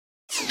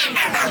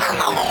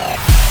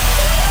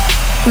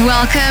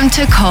Welcome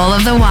to Call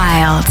of the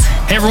Wild.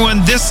 Hey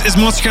everyone, this is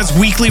Monstercat's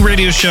weekly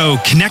radio show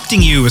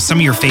connecting you with some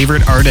of your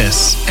favorite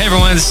artists. Hey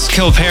everyone, this is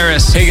Kill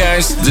Paris. Hey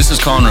guys, this is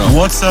Conroe.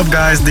 What's up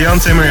guys,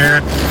 Deon Timmer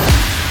here.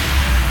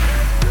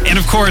 And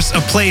of course, a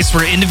place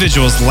where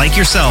individuals like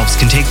yourselves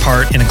can take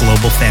part in a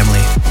global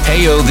family.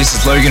 Hey yo, this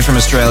is Logan from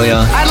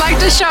Australia. I'd like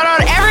to shout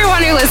out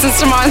everyone who listens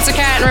to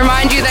Monstercat and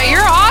remind you that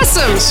you're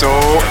awesome. So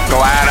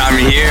glad I'm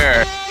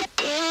here.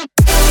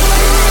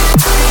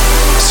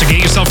 So get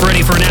yourself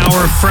ready for an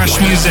hour of fresh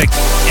music,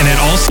 and it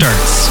all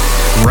starts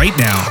right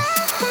now.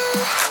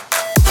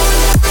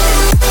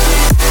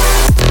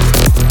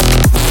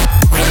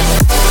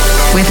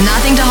 With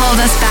nothing to hold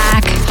us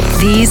back,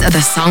 these are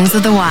the songs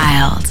of the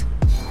wild.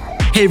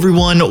 Hey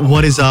everyone,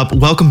 what is up?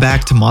 Welcome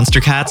back to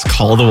Monstercat's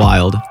Call of the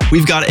Wild.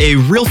 We've got a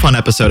real fun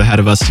episode ahead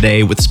of us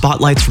today with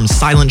spotlights from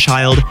Silent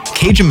Child,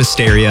 Cajun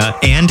Mysteria,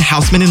 and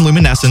Houseman and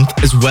Luminescent,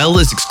 as well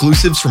as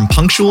exclusives from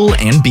Punctual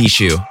and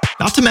Bishu.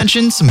 Not to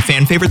mention some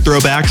fan favorite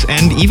throwbacks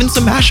and even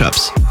some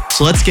mashups.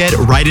 So let's get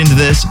right into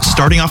this.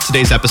 Starting off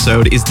today's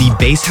episode is the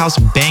bass house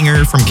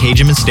banger from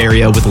Cajun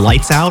Mysteria with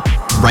Lights Out,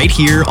 right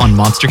here on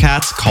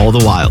Monstercat's Call of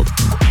the Wild.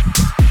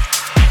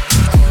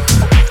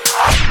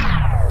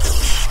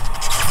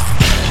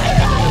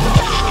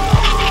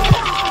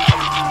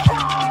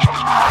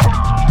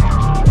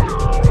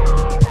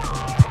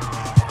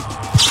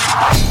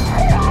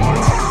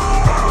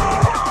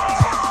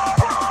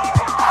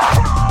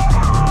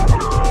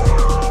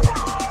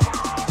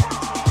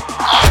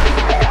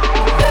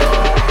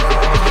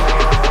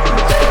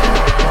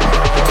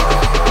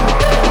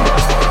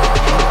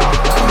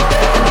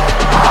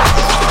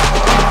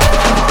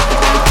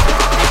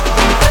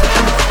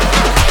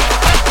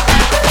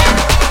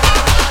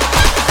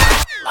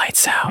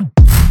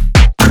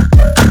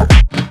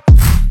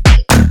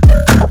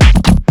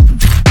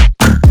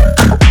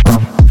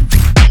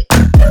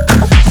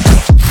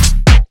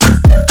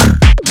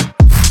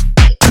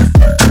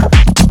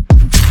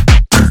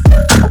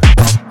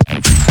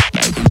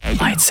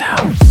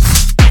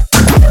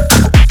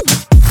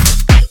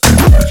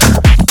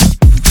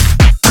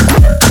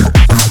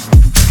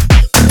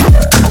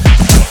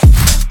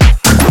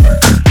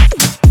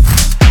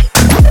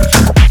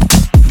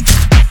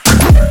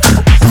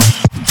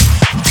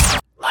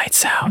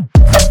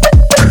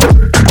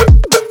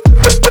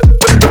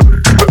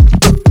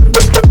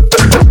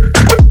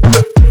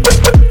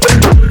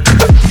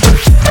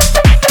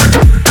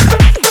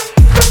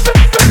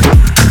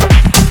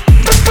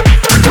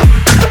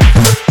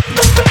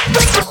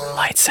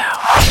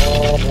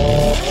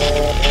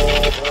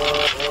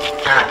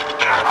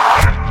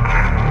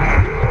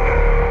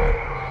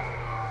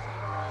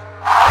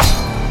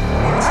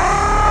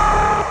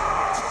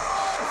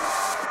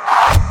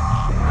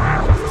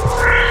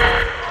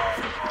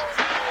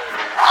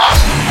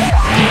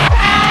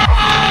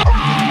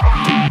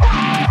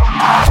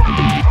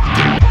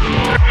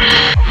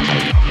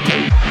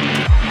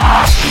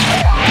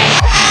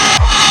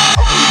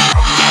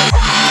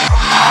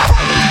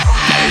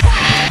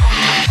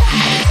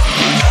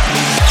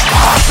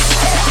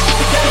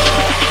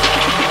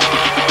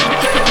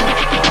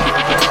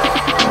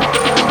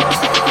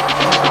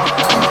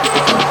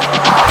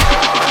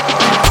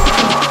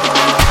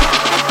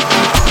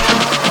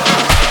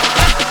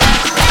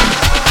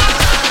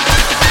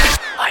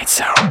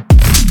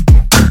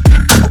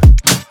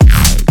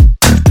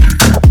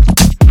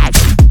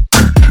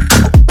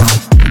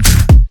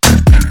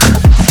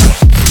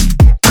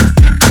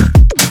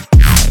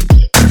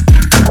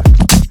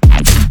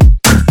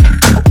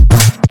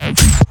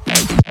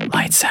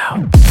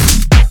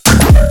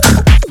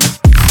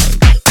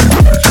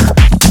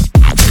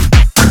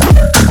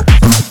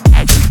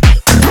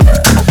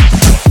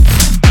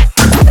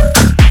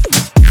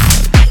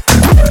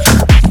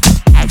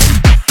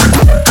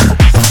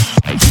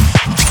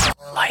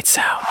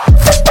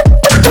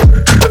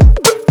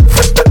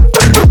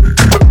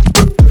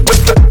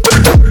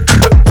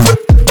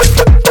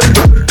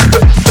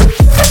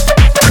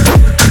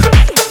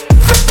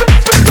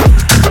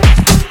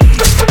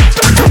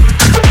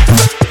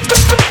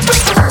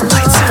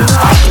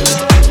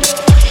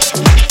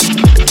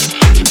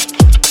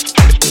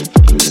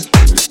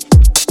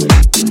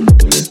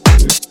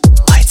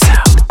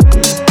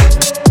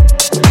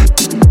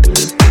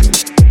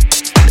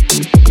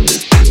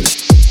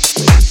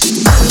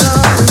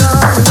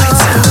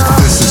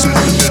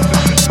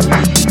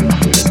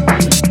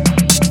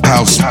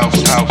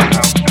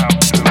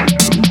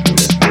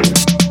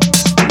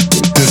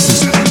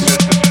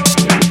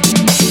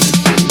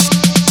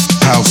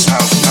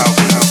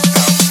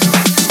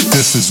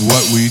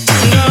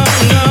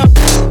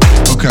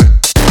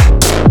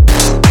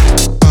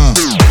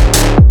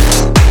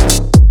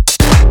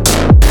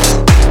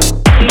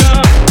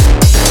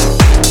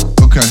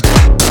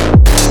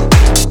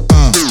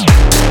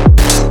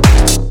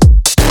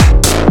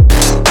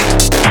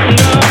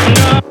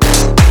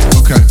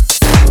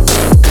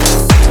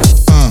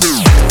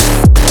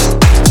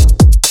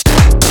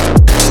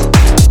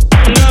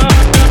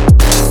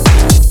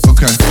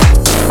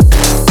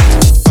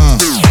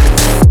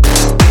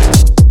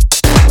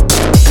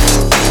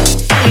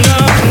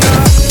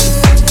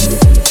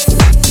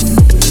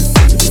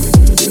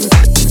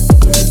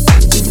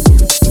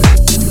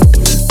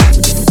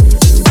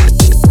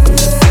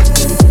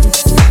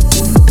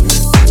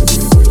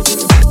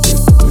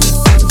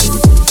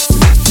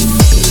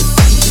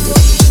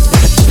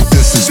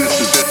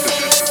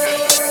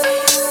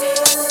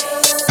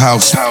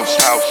 House.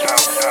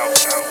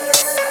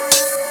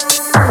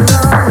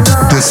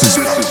 This is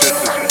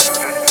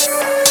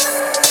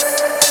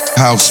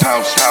house.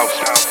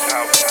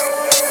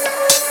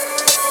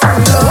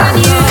 When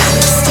you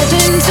step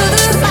into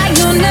the light,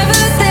 you're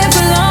never there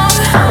for long.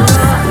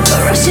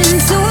 Rush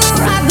into a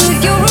ride, but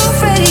you're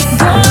already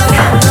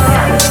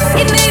gone.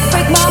 It may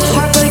break my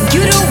heart, but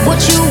you do what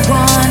you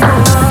want.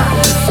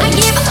 I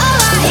give all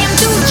I am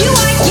to you,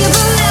 I give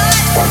a lot.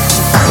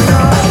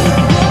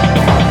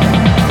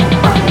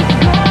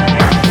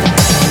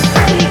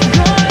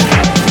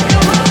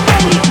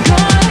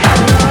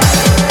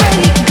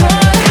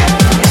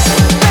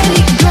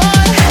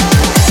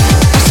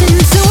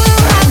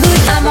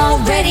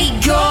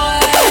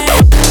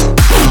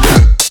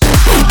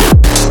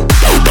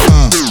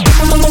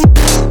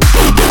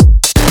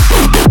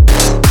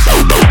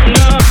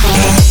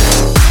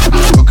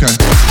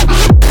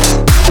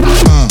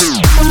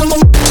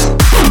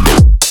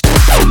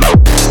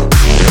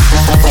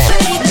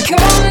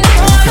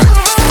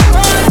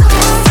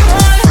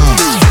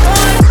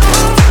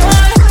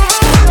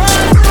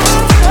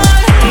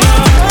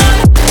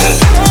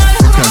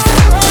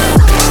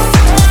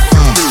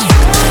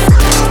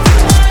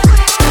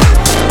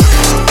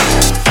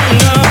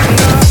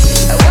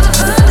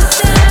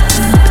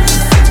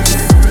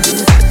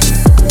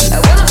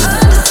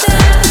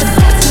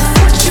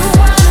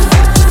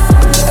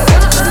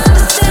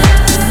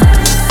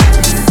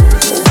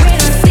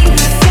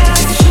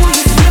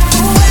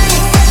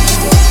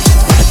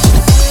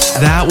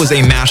 Was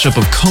a mashup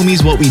of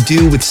Comey's What We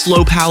Do with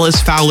Slow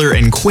Palace, Fowler,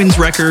 and Quinn's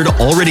record,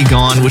 Already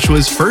Gone, which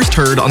was first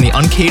heard on the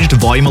Uncaged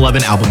Volume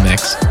 11 album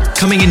mix.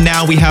 Coming in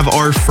now, we have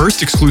our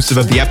first exclusive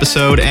of the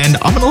episode, and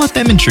I'm gonna let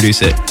them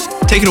introduce it.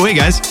 Take it away,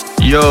 guys.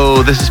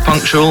 Yo, this is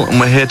Punctual, and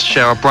we're here to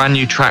share our brand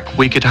new track,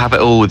 We Could Have It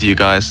All, with you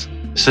guys.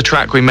 It's a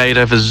track we made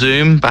over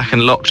Zoom back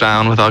in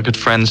lockdown with our good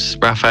friends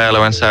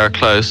Rafaela and Sarah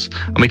Close,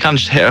 and we kind of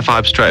just hit a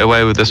vibe straight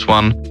away with this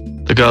one.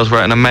 The girls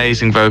wrote an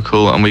amazing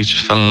vocal, and we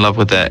just fell in love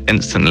with it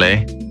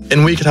instantly.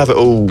 In We Could Have It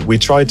All, we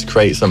tried to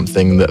create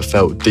something that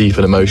felt deep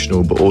and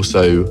emotional, but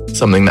also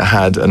something that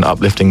had an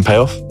uplifting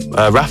payoff.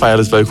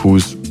 Rafaela's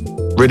vocals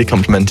really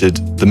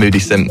complemented the moody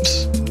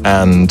synths,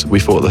 and we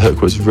thought the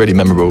hook was really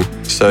memorable.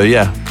 So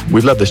yeah,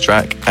 we've loved this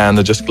track, and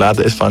are just glad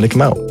that it's finally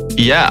come out.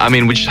 Yeah, I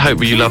mean, we just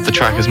hope you love the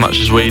track as much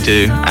as we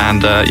do,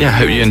 and yeah,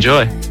 hope you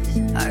enjoy.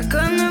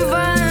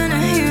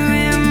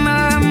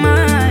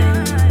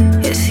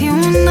 It's you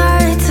and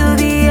I till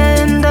the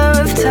end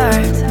of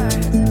time.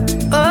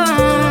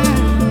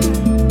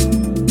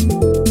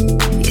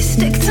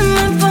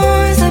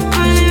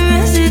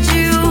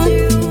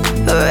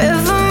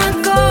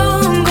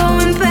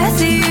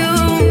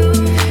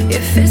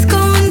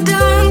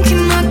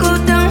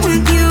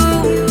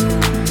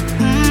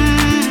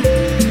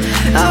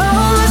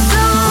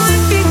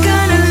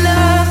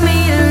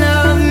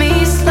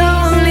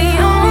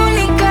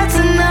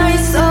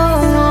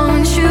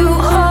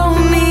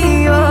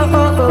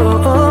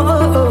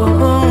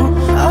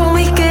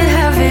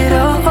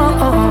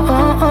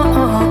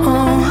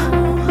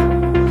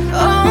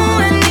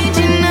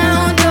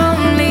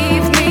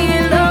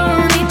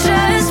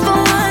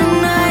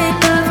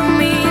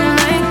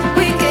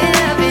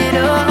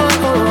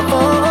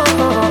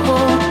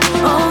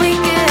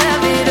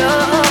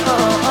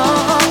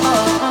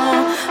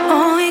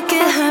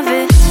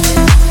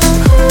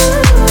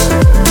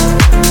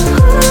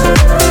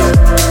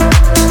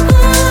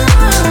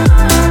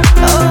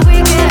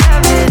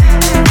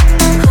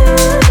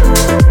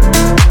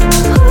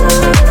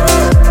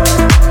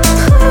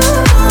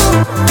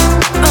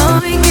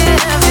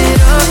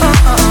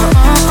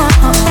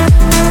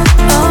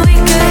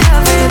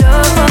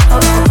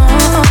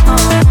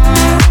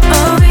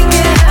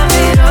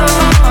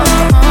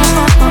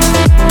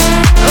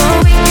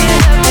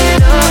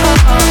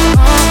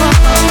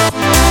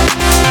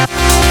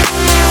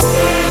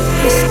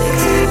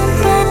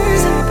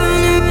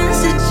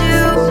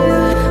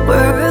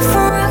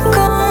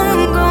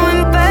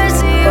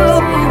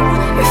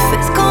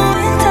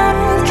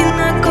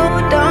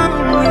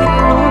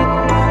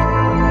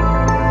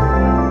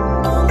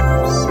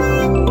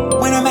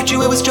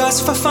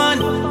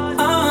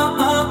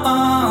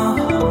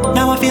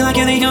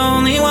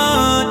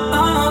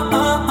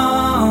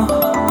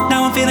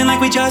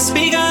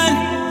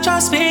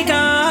 Just begun.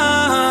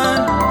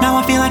 Now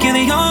I feel like you're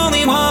the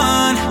only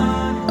one.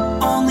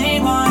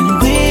 And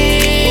we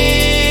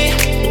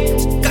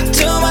got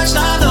too much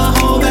time to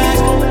hold back.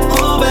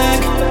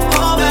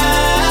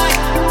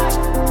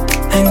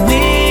 And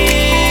we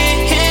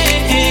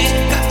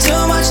got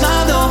too much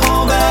time to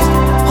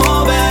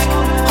hold back.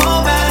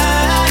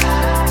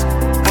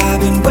 I've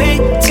been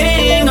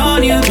waiting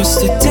on you just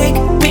to take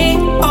me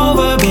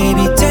over,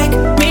 baby, take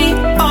me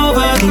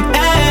over the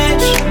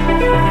edge.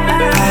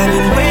 I've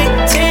been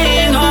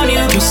waiting on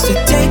you just to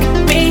take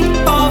me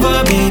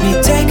over, baby,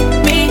 take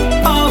me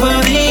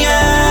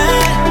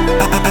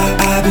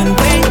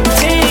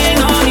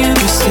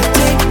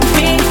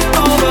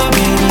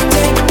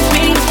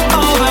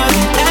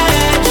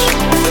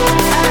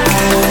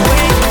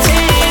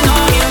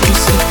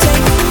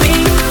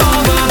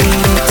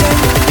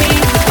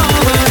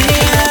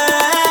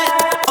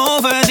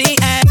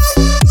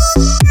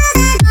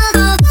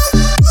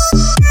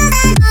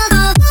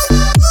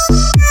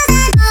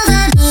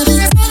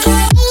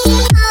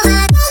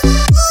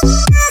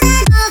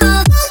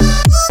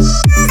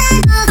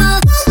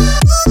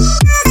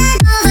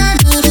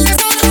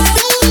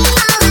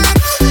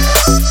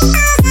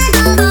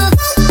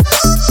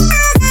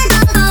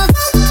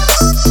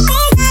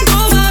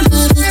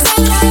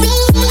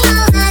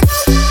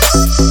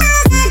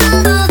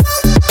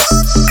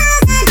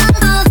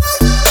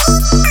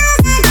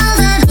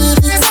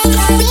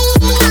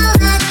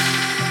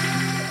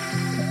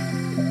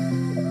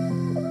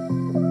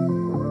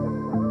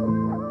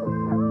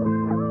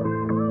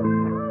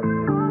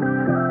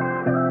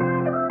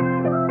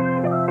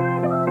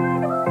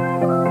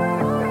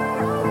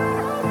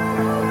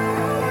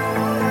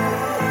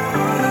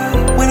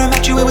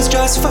was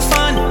just for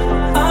fun.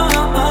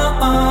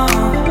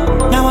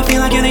 Now I feel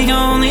like you're the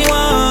only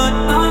one.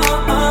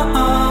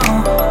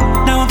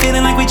 Now I'm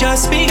feeling like we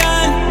just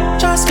begun,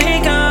 just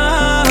begun.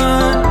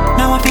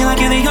 Now I feel like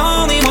you're the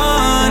only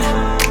one,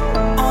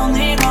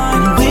 only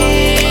one. And we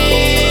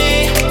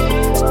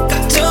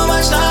got too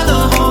much love to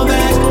hold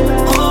back,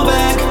 hold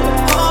back,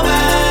 hold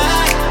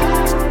back.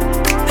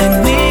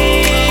 And we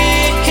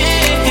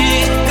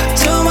got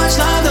too much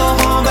love to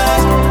hold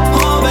back,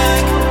 hold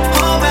back,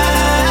 hold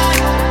back.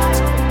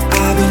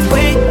 I've been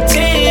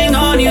waiting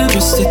on you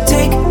just to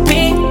take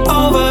me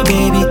over,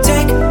 baby,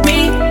 take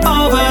me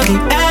over the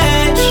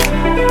edge.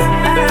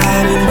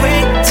 I've been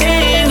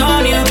waiting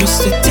on you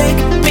just to take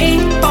me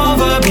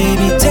over,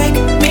 baby, take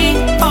me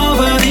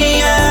over the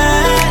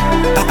edge.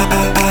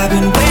 I've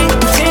been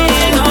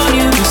waiting on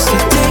you just to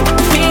take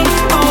me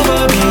over,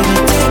 baby,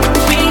 take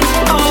me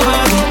over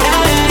the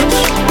edge.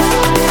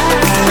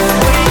 I've been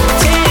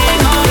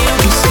waiting on you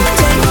just to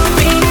take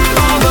me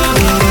over,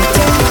 baby,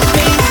 take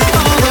me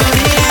over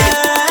the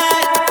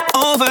edge,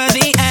 over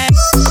the edge.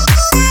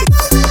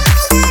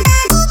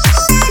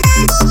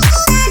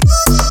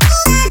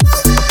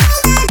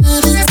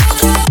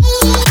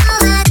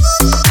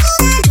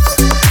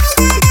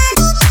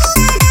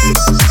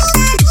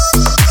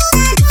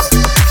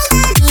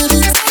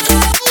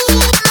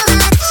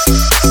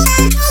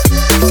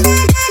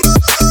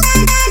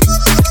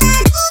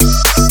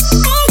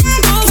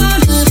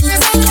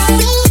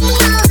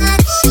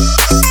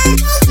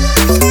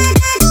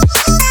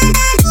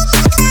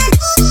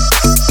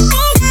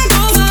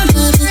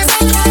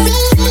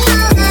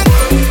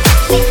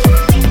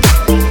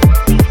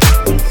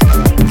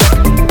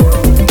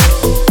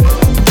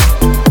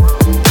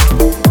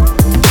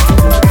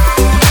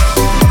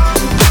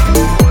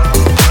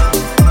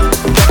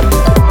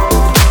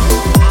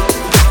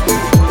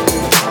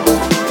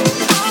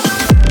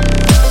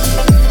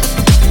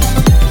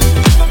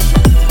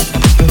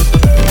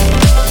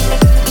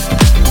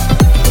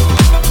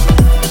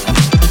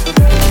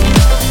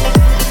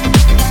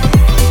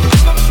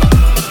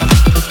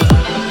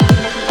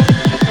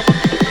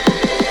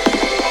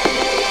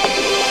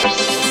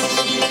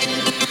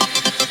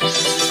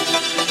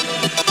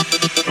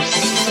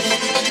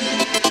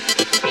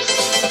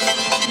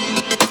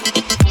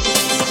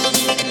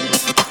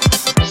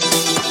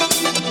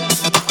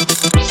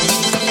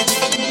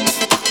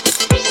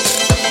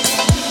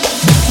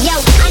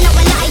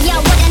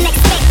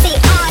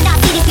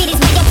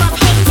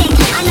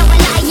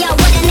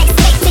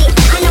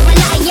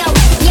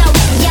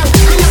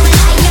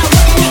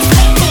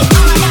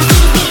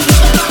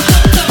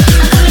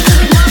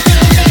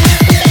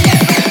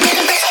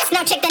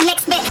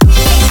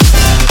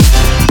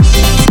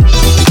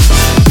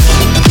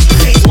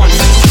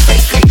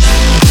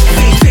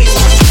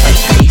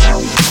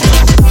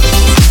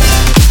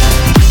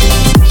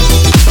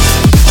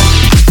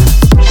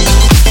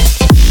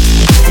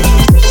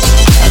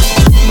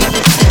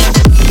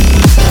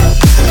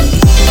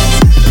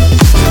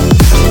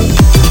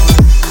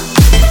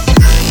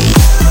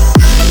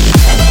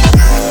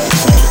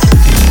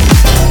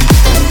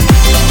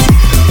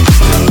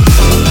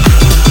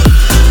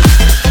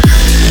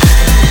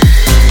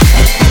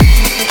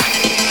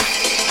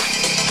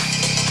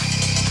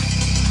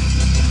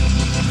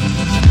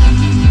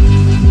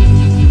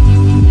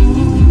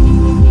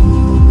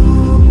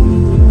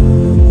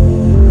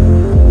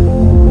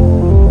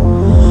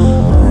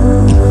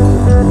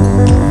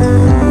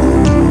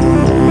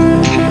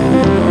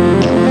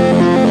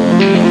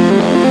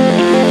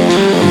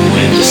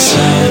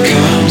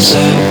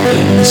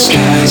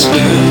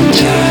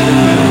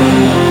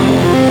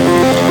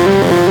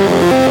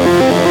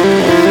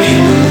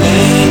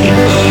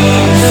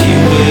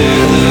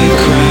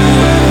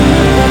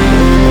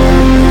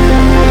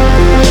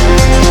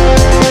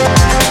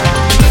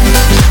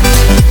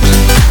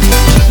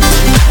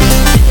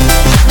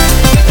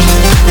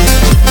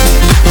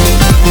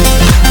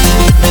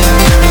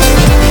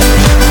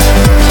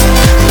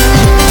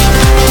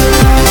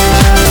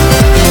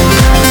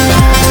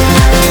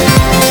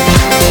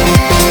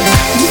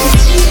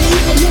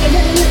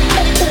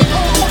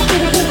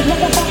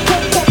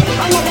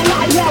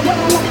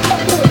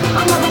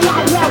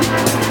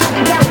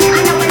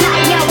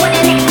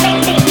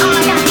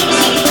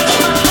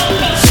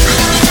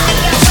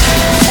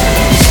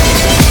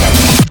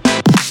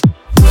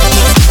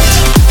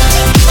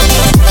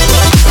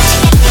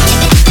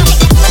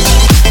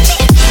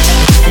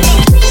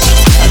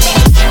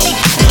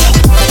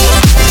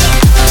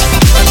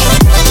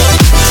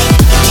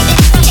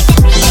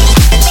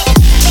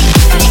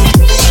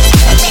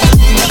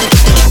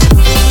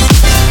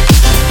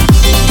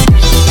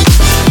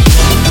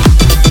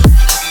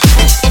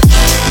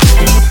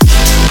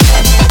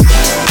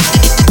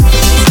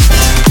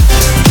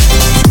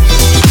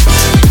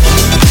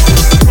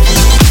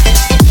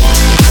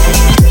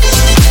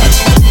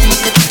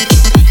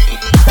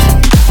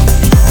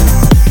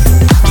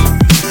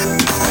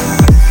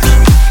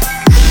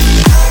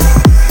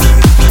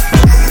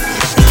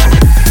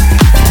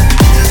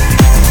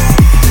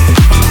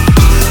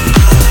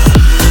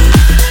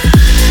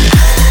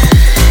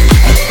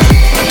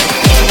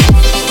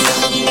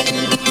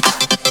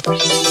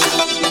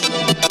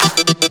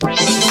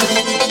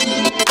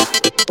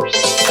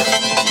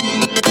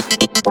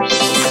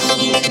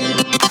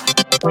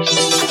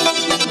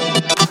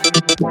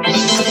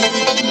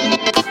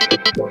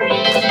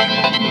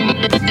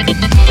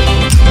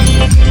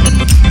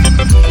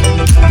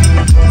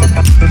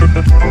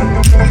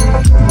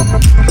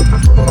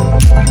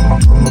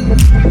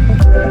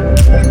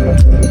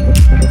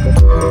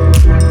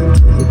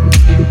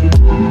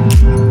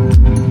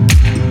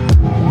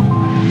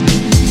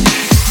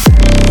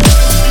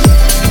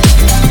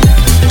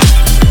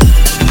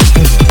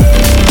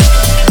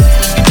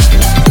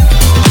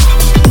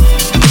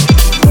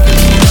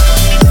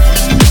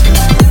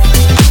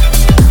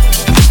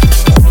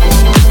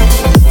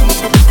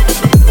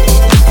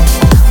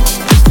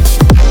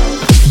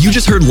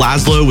 heard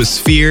Laszlo with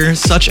Sphere,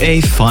 such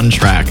a fun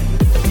track.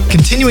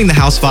 Continuing the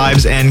house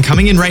vibes and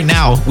coming in right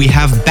now, we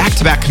have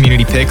back-to-back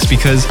community picks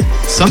because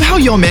somehow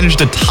y'all managed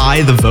to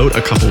tie the vote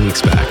a couple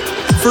weeks back.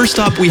 First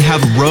up, we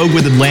have Rogue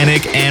with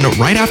Atlantic, and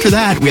right after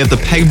that, we have the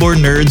Pegboard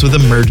Nerds with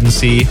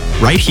Emergency,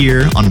 right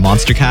here on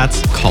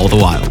Monstercat's Call the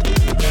Wild.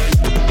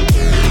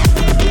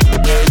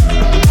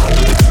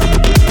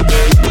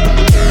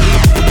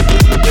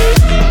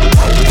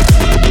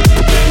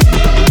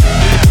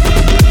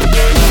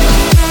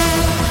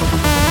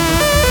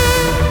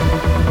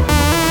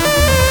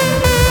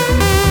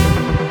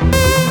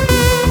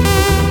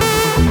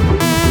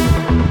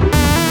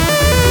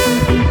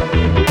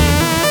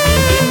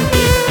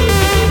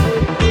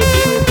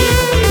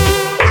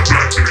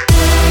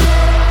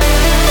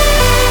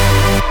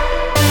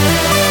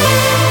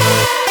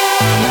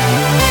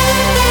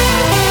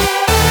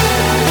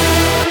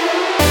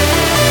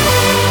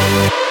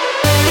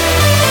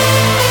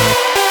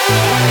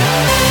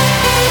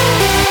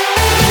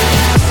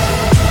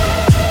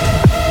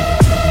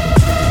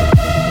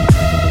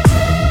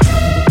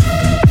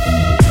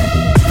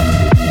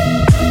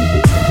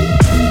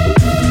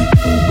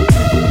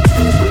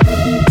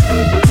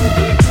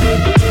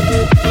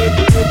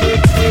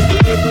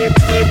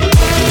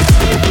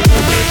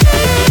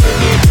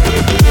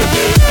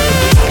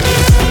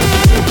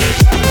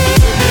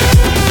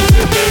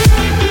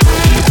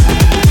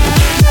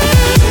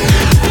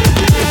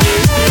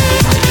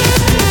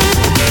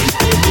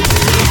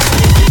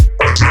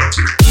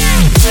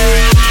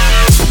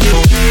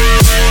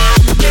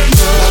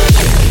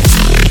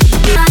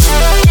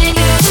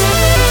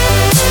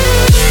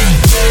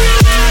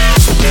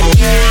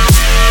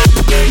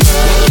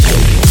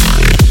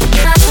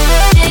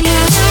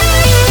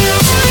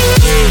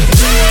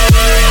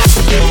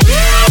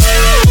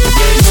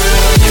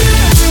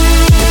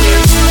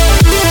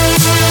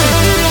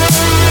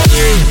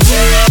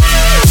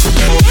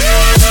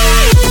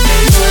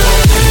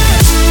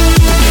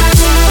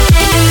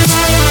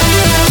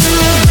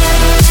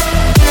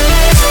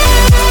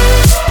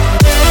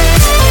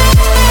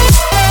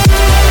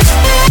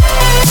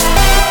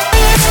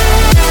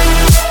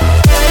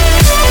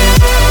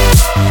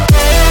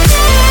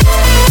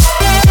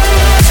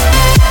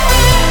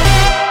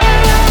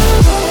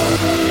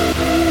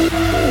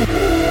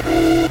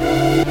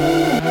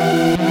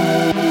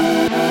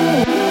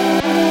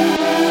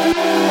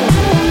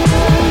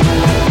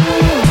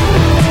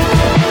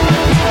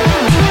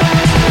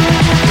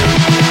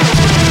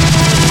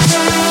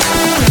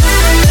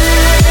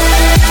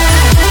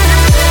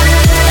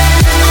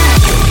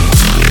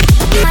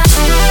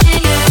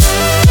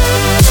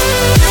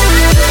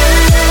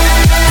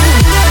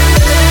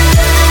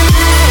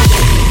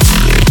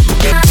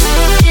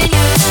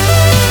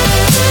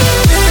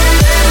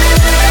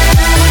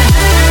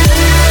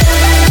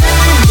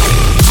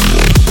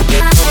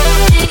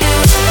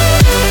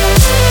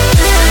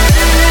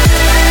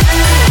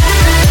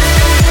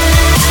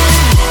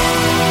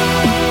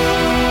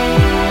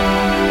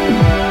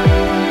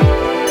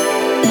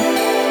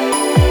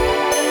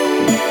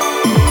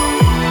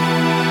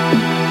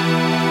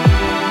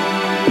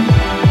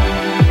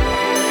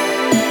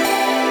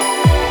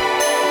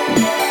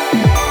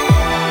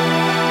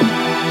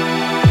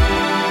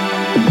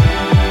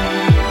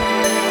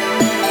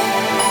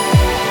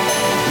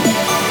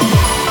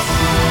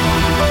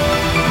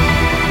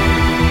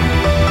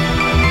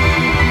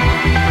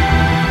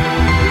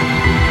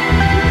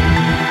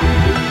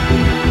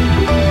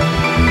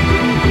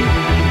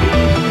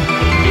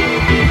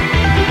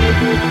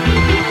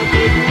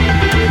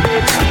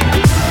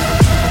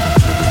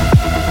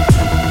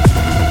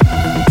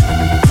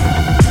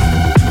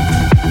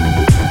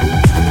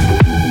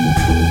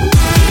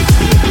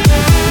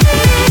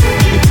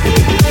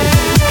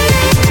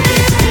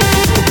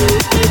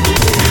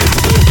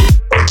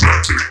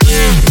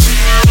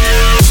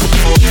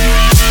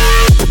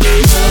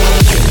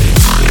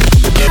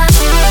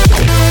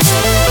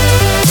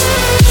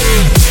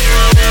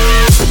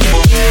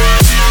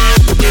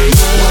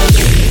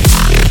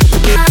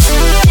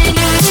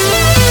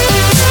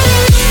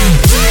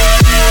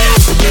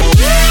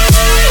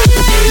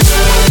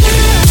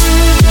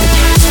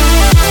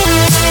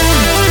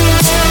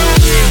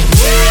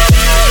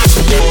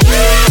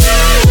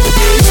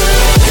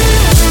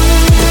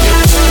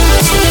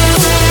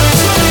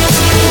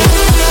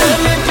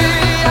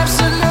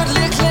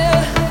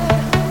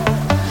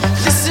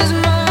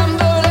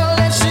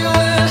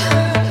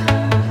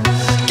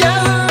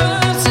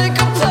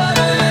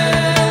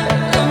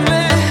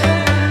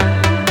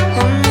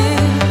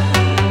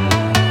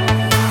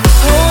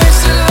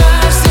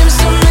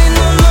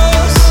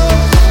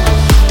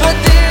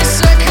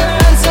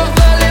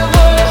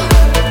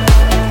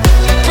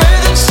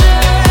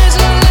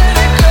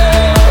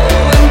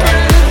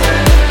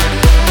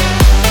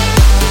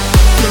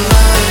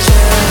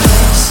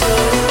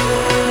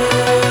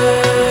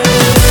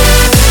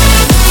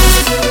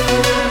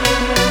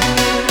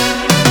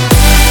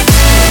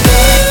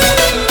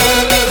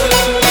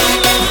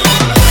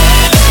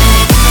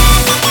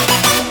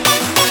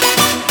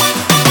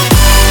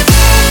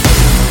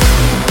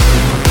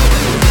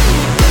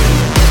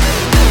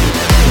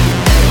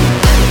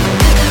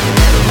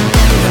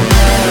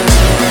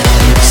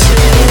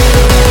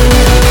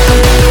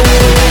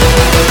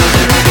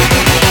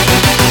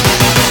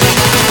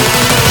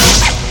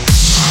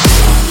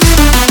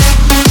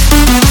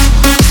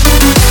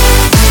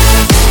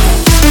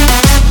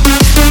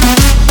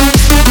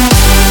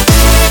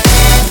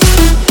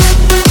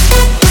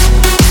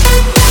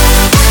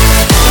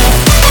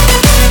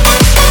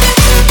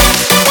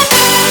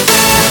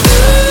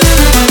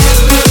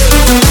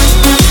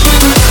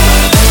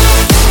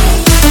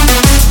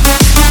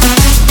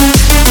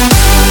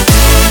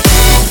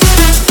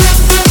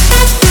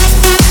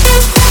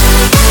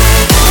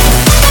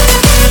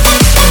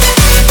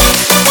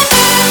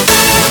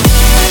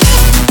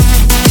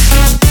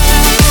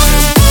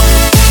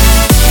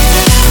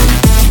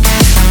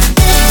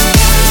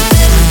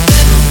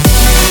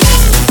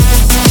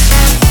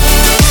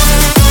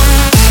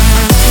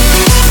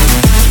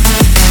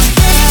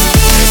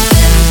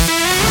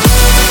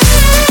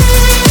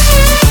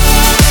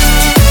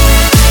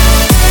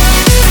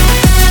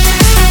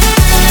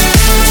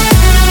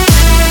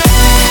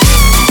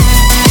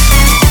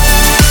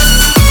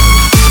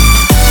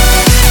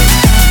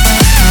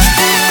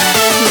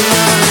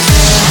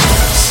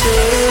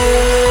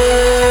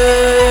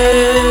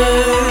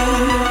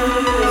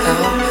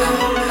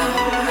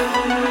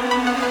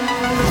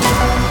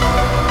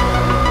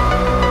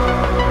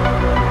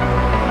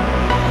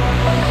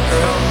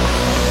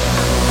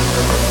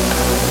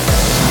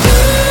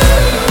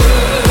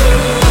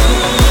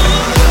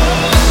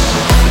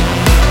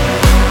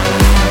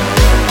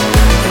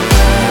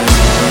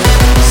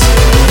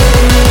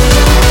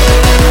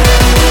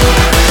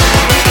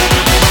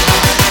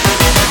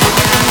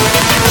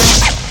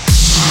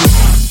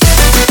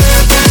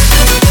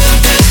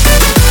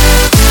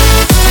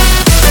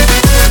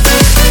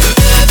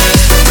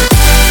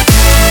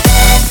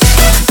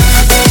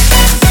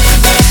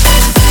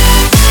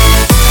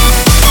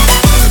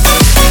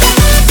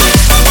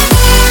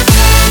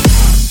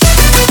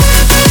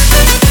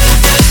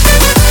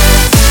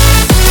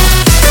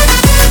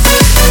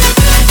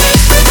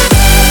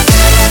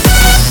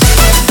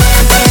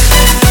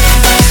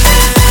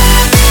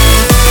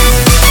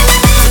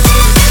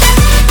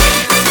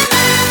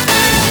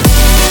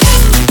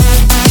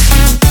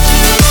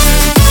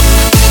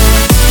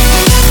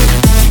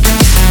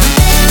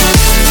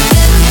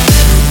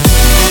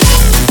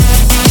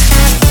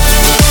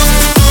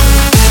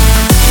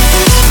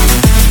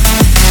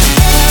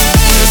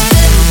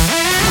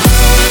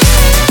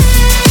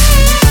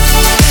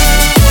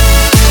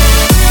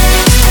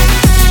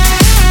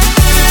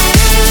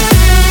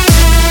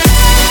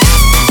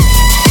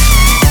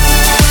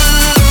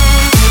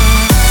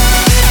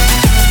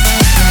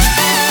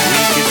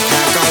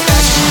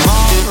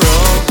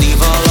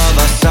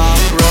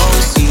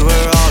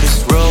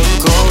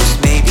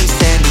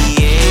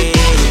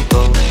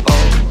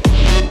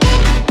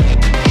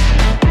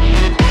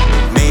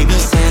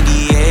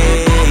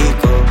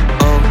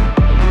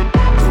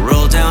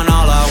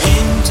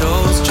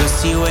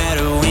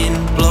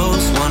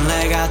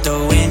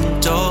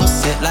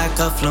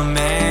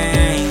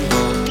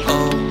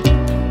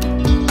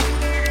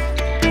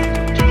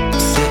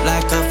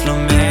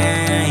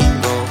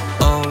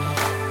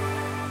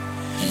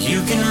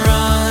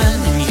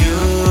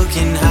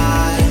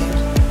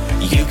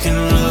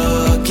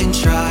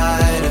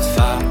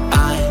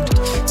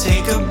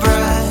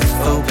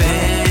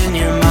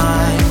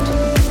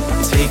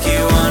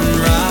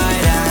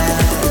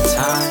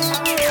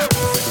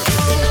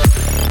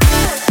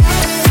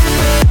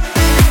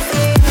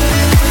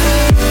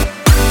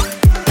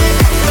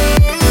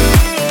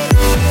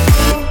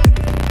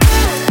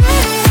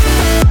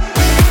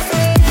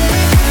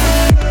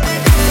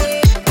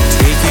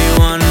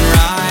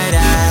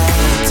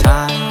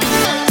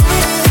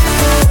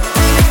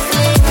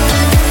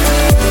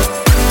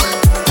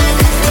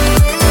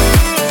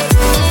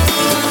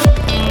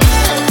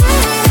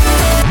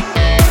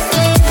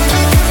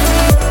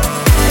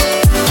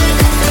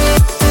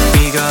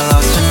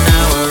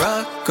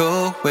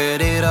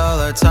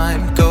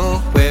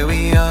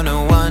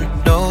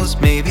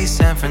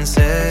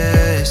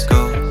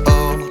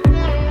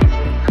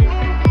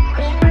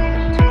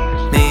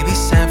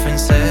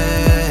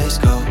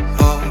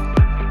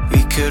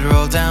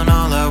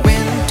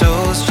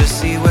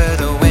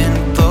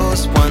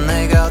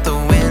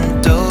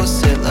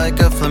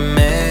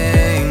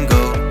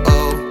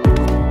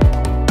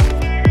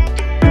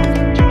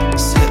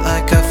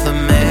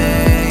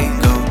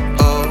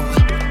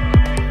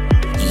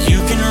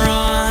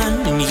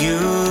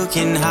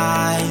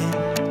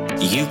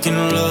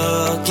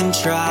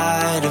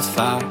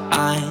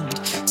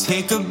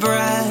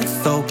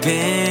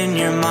 in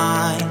your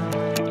mind.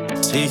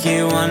 Take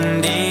it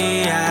one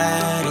day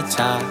at a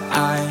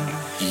time.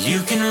 You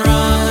can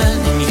run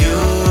and you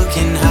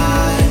can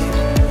hide.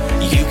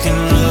 You can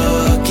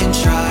look and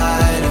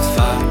try to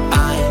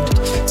find.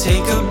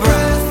 Take a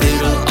breath,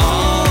 it'll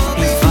all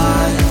be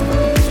fine.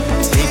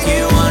 Take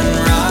it one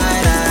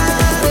ride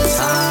at a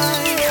time.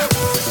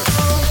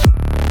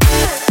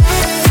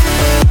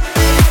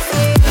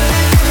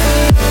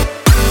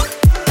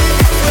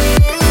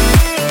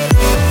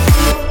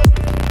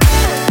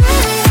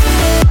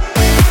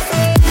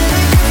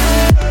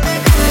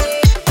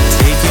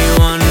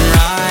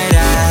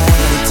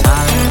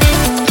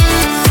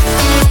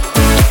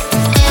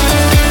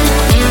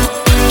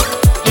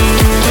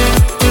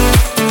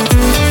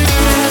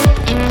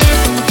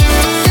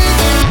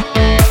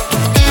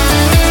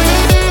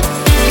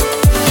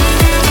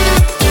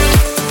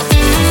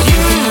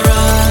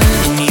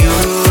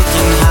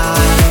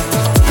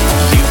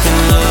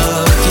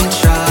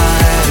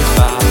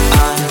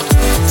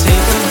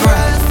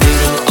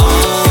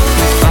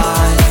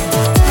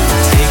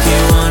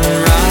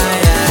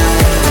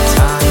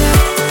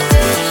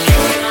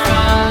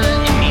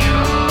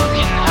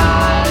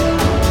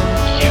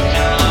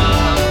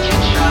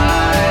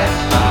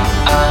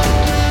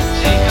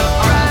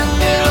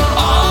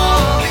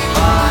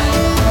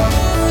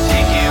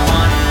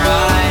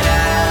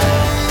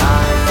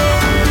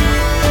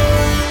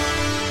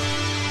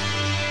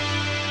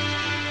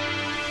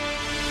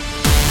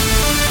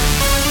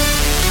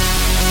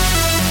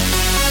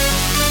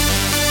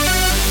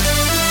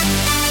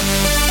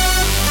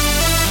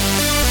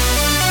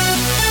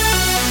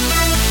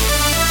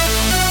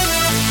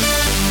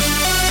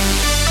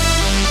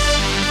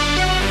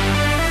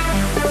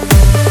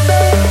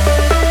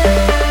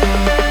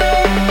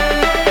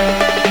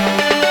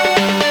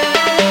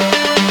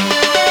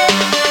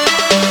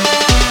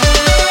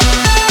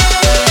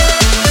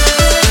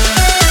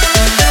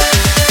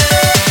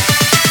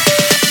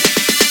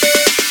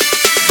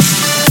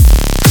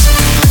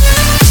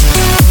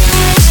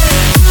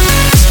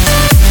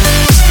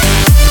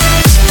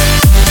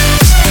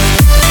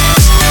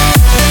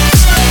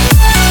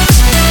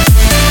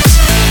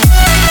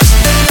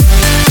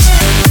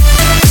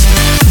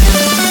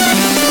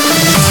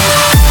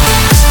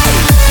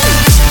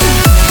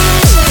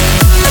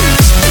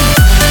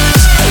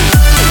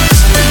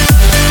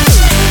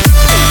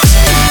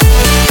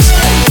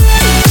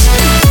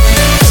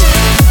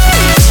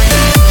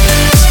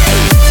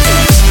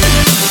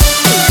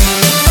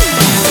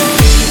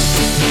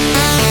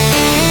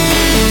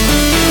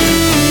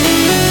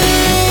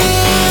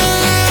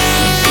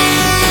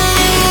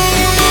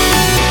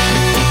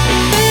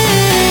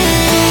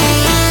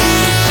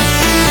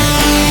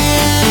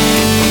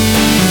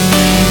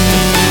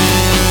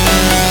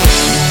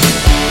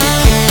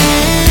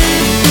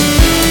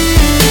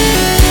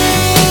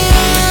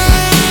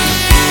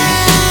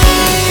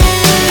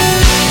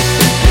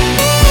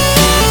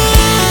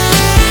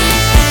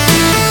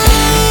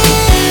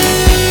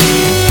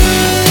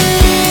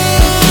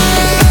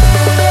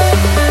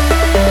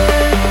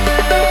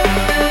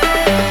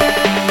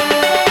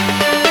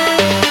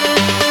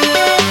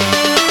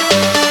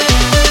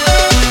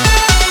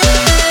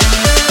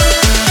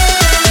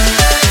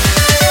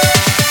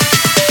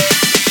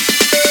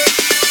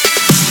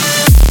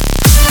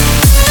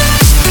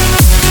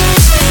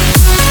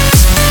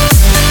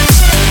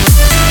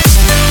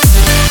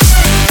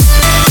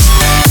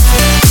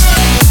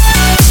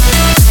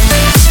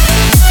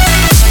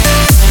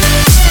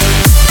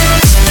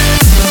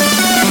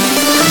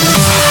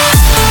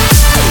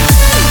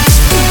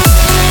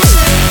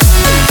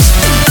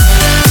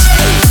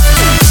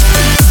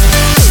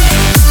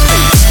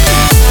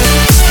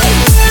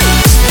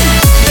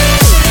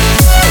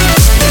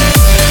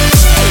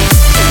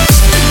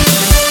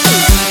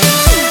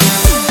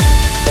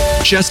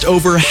 Just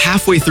over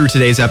halfway through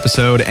today's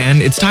episode,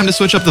 and it's time to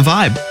switch up the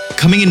vibe.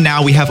 Coming in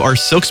now, we have our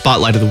Silk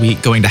Spotlight of the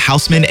Week going to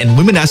Houseman and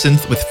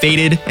Luminescence with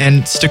Faded,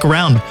 and stick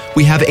around.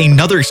 We have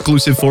another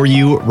exclusive for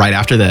you right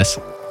after this.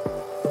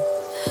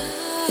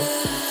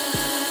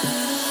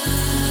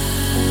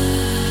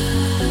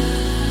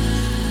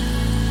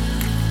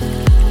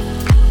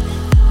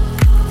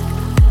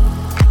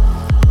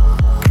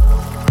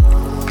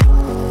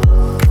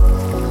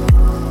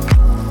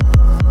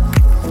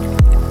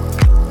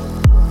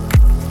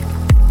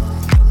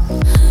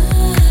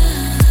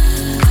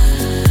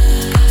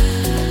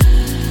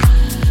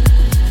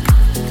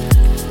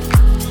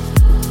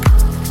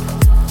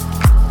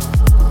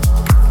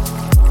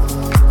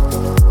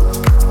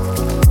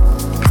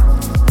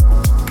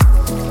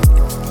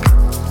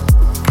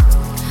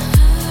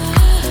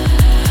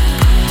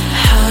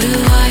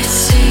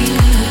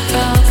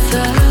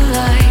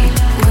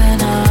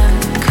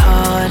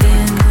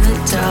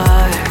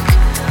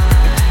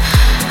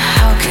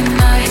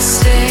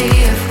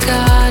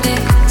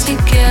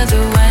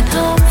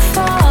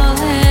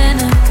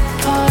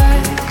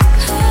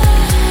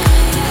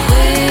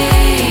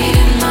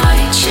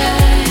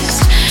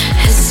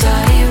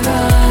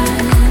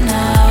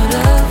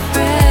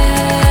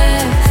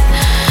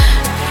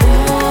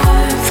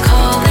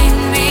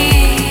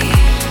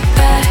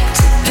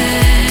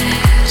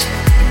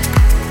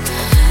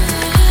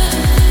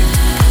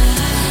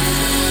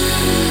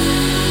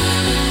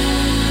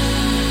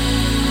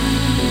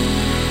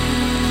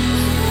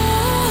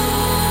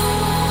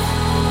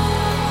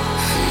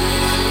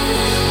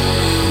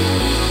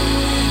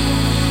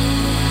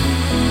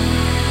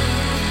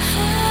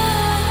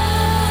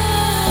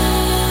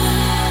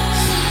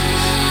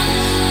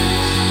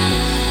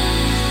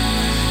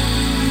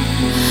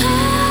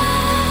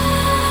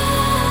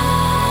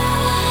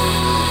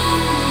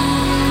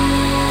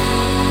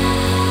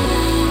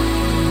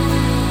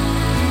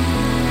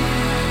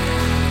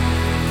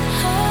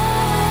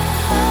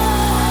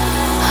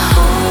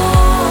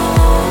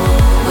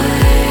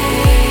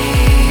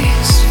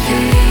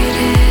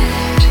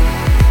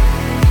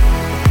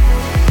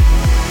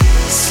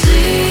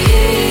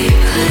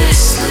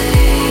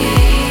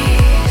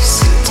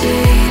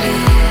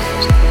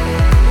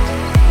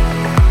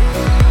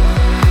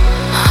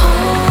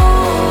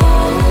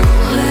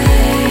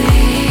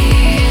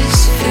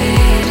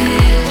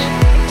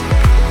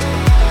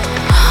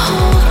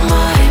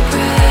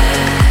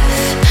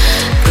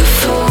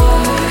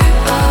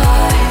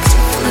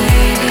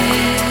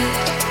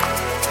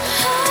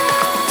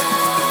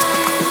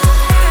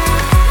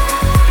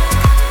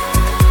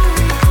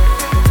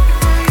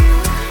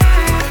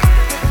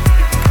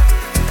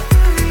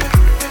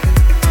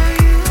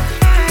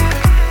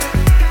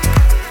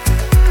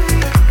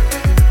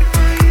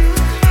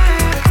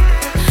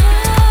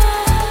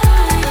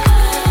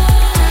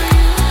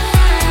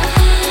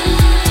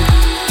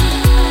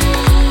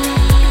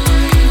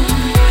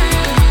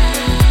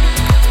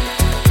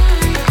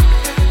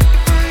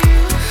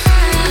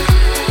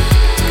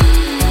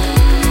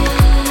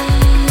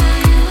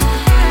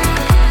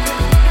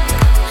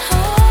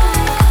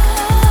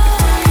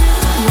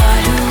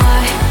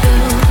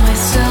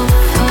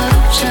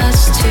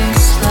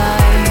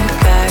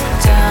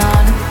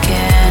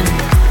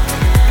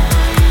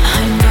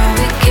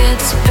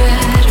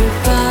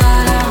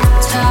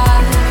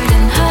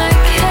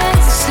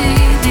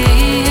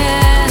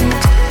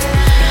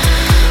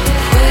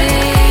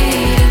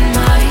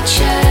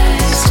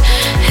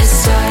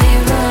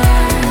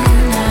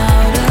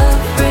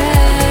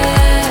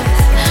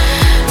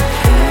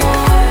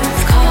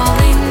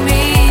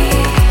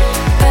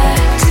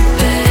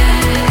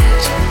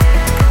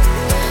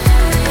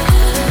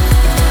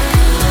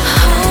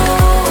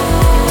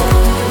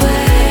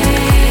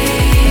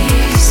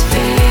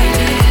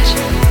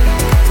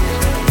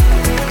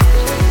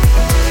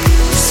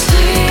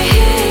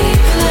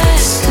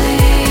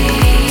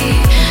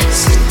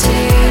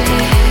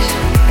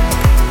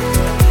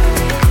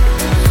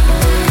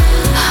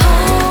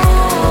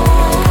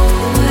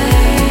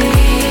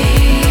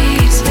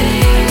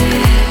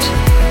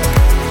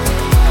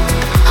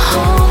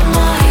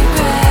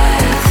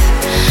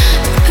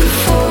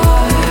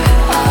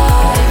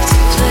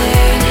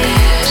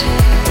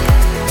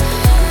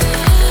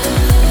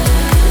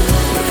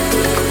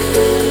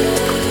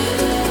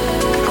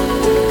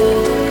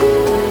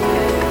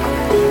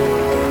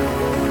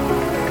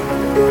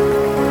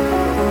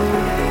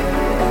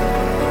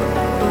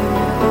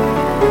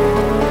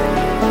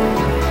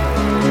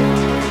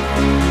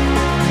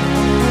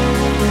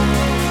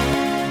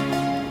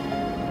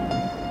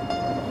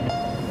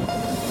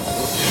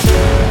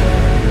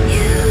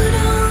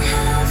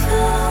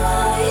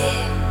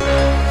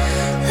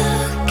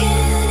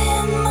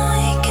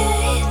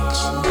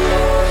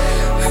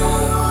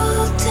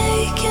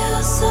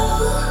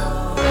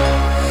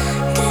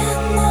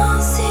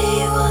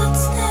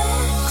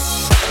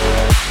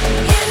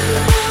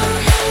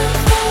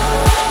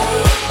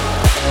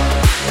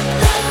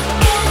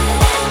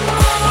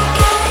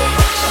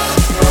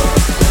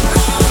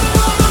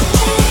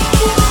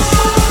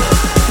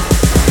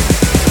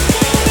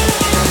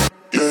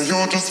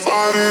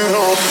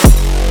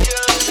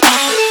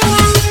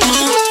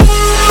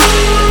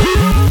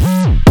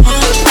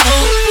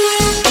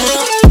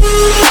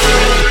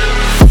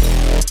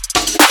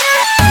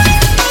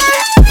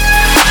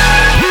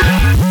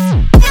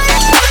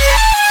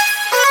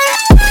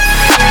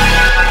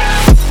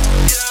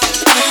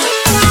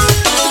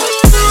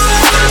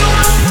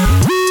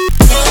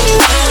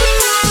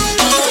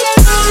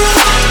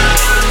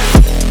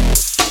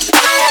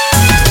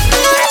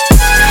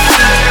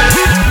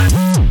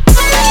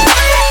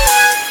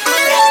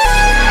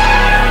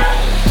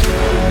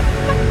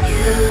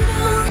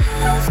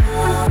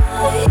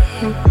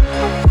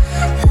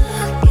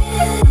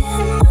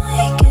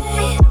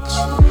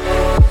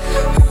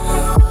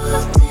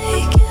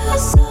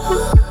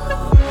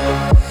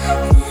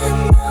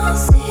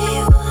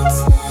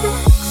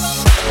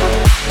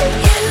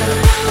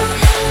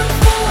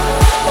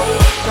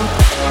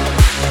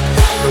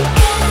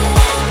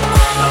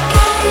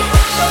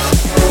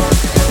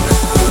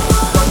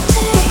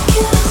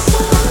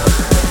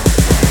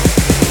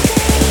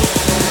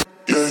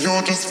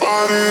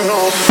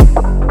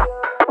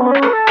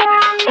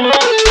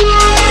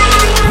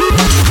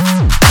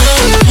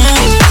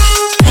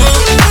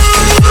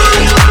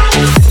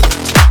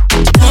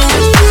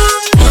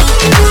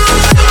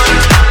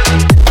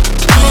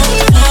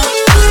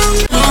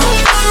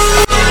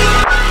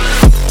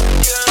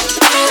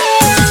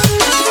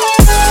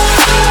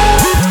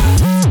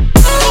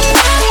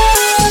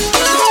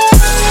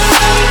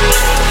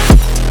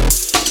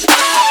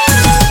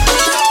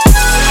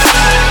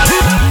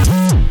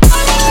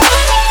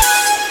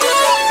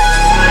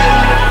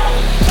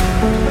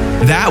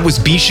 Was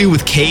Bishu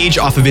with Cage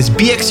off of his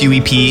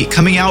BXU EP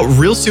coming out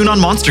real soon on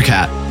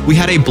Monstercat. We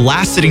had a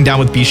blast sitting down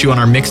with Bishu on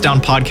our Mixdown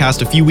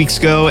podcast a few weeks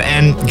ago,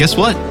 and guess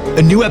what?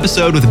 A new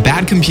episode with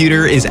Bad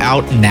Computer is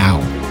out now.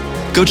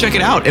 Go check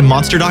it out at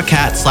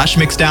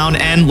monster.cat/mixdown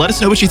and let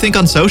us know what you think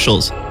on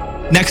socials.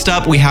 Next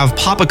up, we have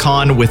Papa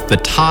Khan with The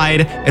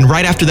Tide, and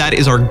right after that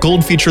is our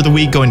gold feature of the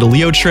week going to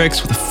Leo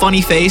Tricks with a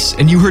funny face,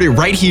 and you heard it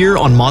right here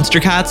on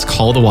Monstercat's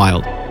Call the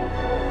Wild.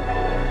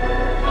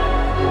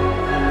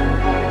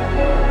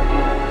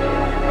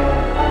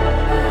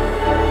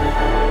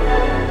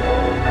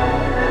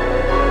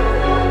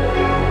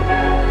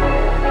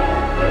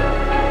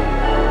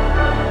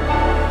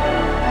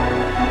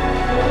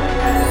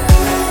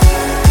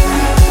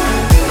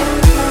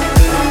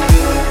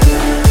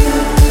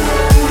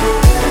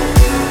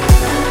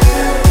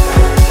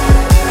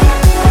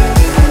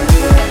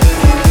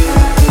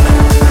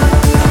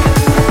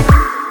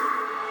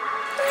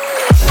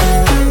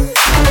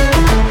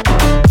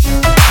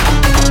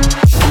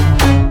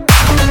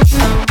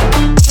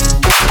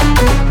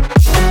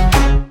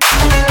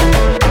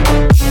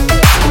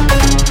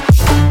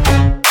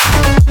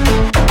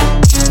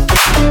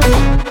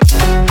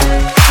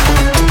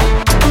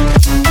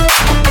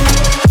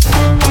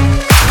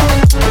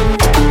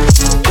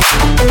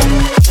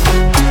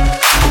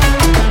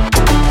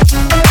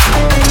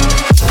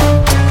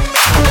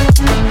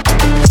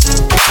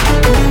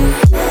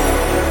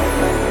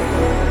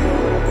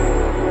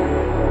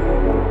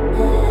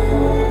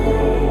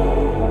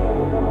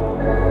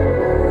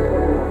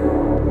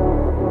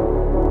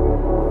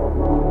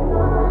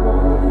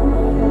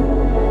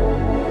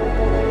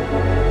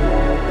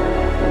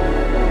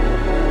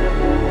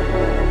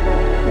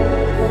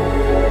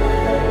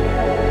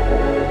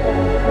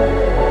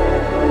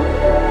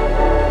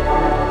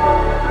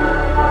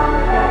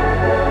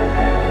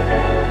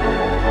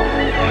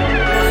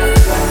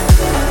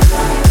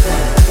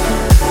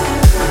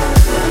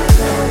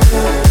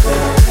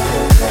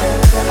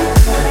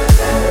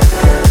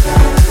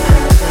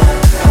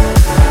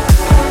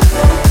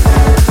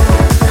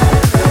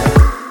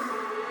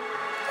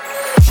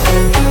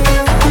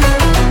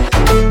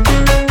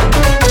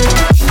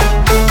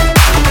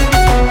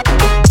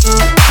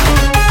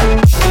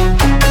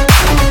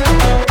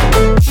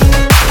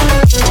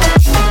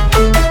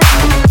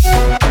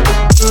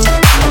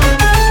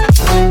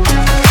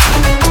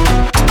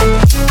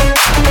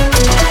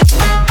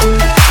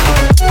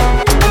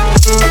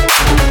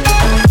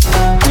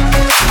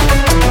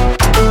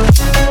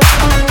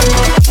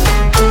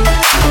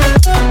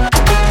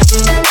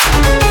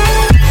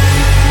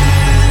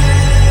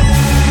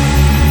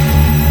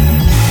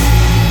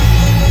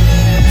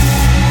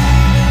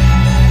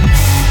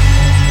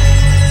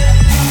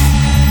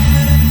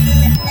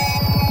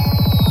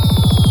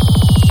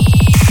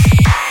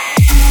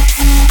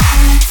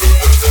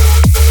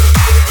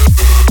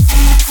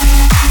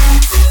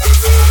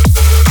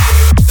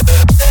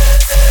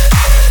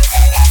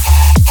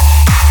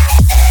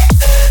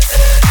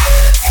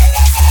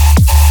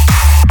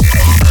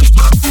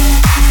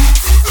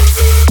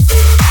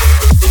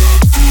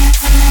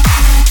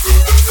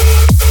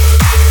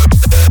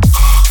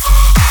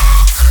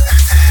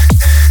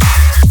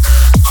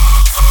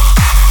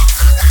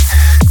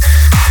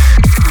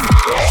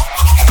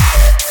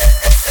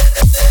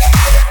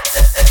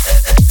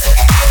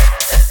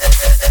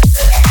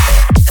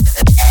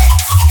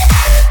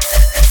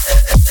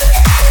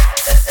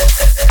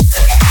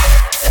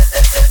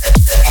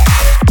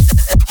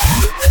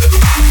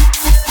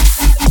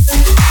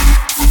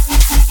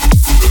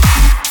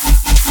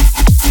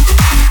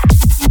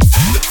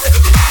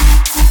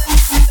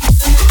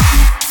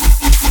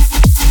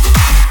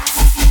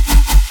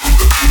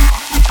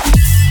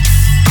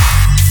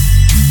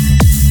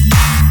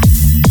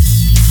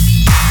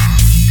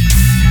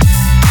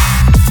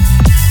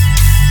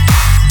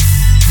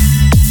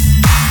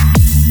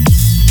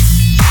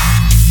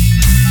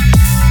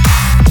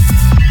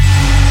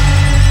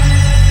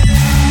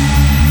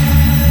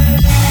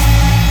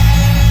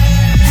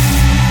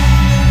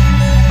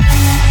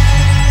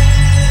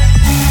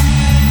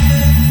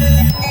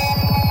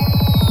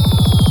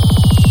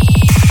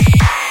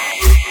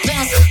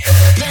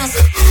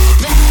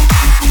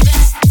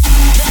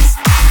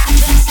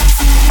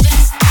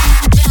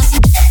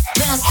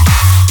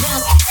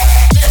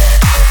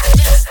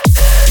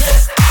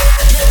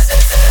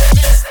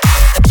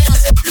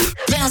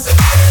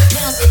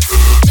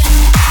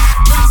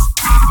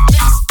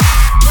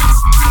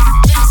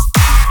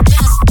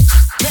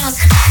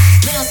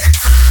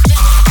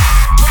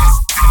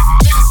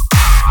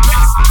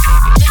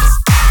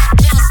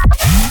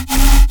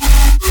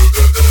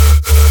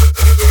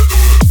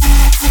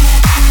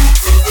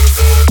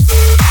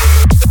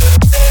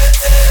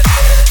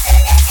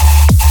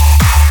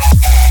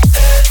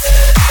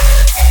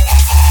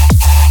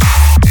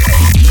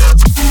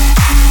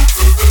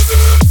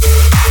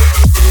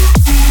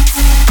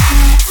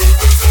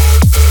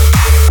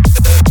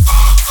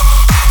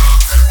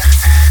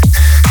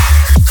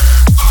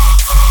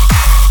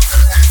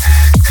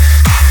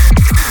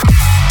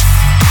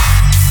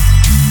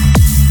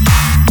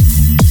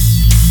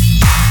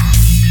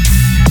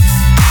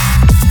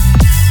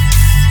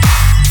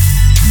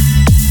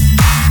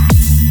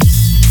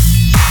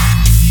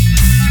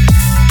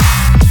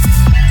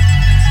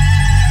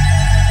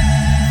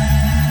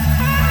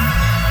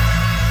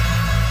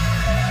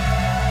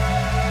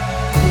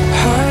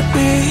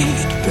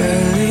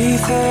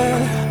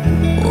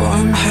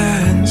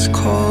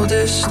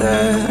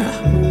 stare.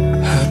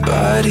 Her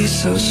body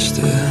so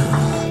still,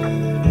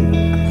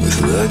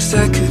 with looks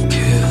that could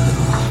kill.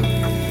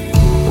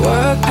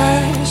 Walk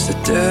past the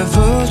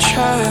devil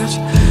traps,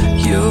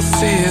 you'll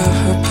feel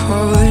her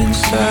pull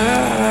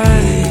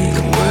inside.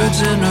 The words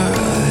in her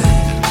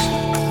eyes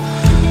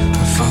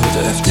fall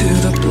deaf to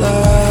the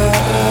blind.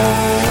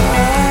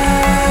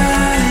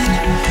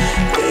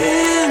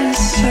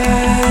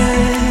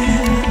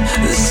 Inside,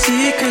 the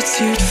secrets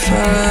you'd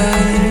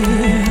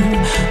find,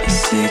 the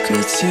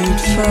secrets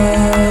you'd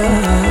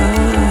find.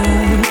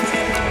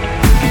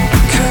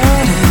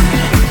 Caught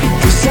in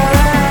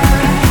desire,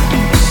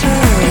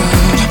 set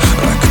up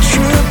like a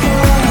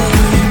tripwire.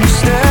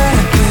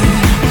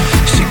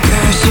 Stepping, she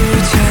got you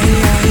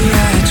tight,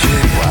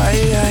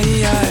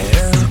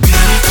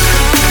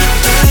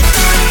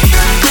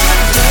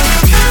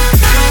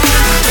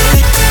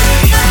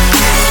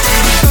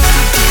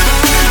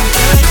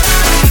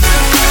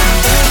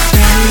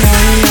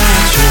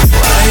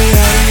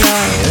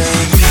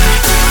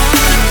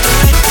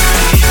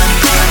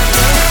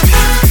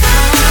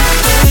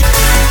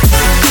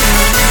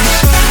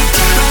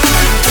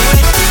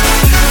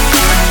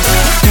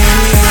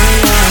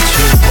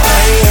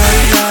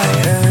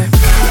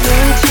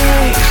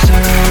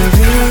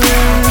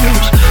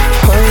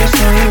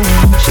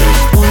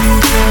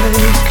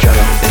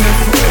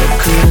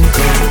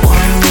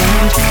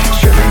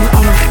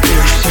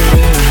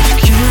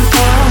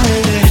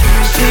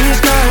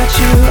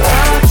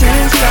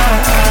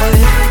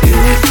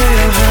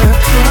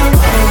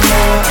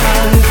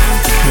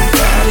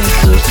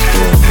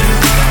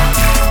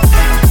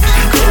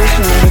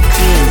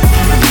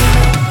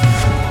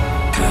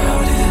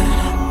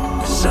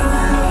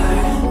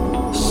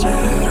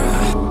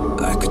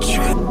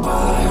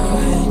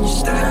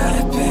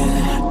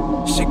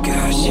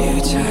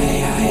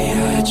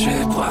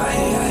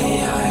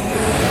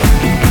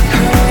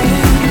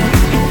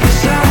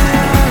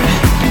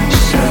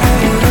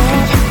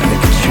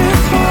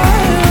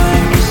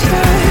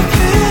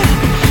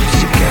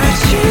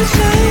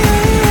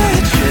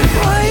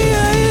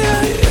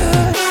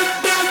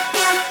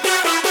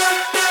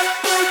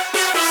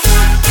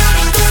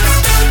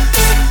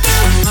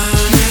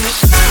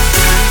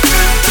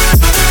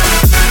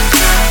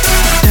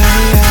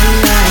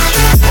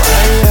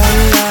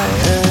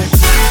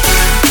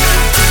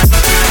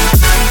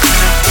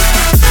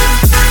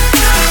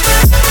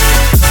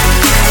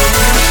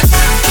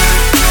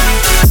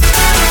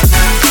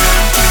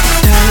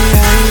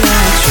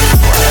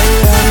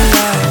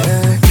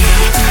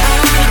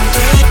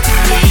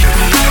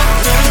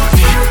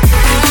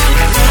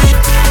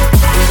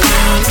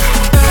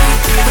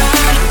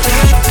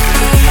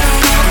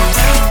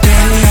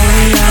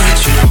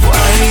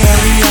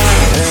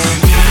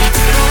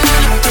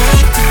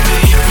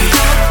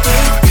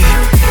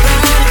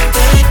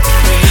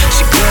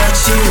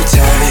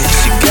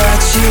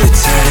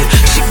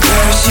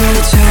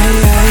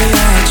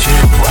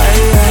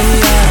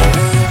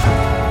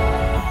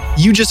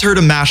 You just heard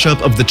a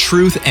mashup of The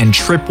Truth and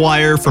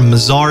Tripwire from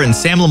Mazar and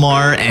Sam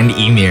Lamar and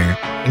Emir.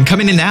 And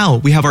coming in now,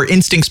 we have our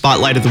Instinct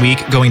Spotlight of the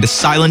Week going to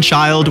Silent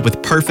Child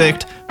with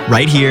Perfect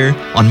right here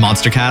on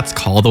Monstercat's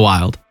Call of the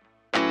Wild.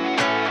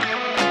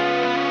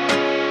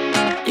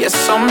 Yeah,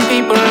 some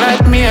people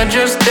like me are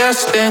just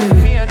destined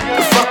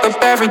to fuck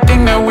up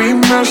everything that we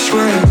mess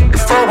with.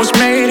 If I was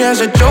made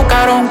as a joke,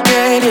 I don't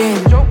get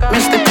it.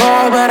 Missed the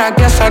call, but I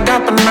guess I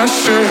got the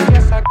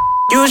message.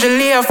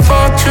 Usually I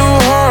fall too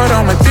hard,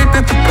 I'm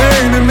addicted to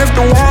pain. And if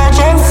the world's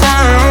on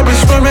fire, I'll be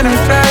swimming in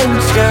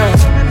flames, yeah.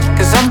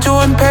 Cause I'm too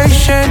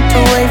impatient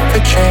to wait for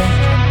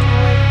change.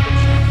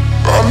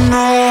 But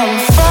no, I'm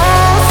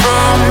far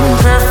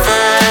from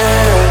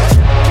perfect.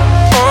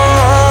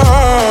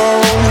 Oh,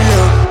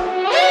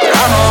 yeah. But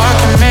I know I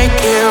can make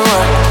it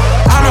work.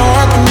 I know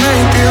I can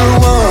make it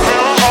work.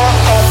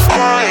 I'm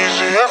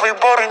crazy,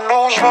 everybody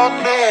knows my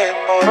name,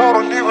 but I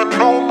don't even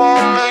know my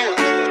name.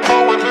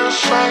 Going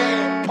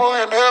insane,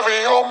 pulling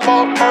heavy on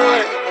my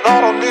brain, and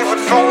I don't even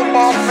know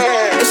my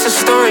name. It's a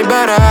story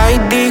about a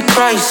ID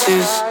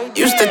crisis.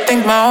 Used to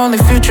think my only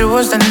future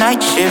was the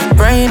night shift.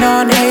 Brain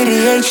on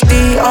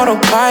ADHD,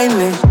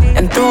 autopilot.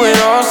 And through it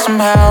all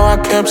somehow I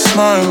kept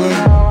smiling.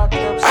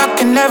 I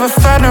can never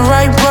find the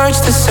right words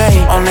to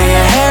say. Only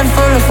a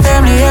handful of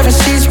family ever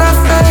sees my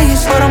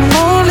face. But I'm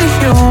only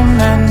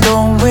human,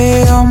 don't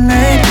we all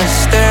make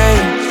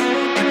mistakes?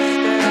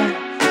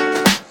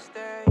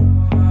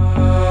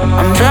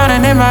 I'm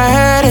drowning in my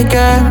head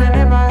again,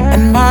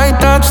 and my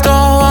thoughts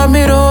don't want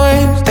me to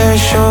win. They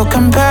show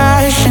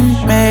compassion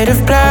made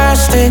of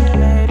plastic,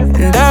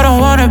 and I don't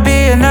wanna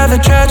be another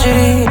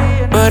tragedy.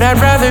 But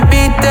I'd rather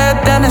be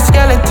dead than a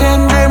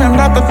skeleton dreaming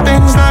about the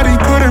things that he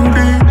couldn't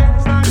be.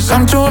 Cause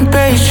I'm too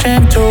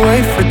impatient to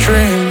wait for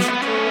dreams.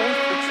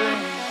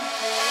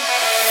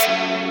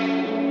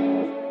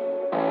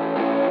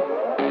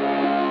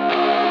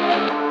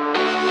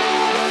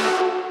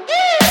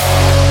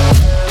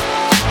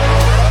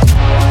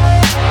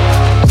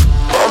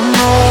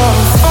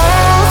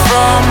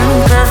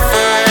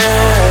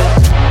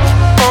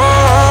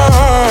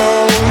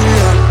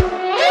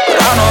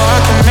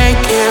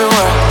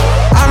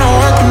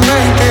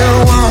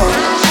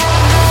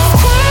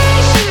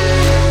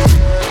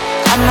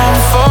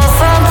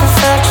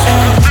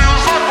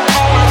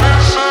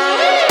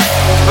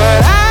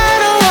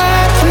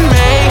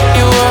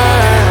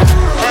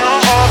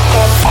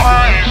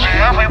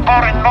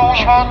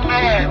 my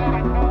name.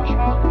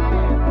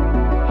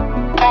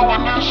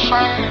 Going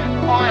insane,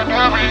 weighing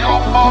heavy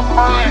on my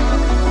brain.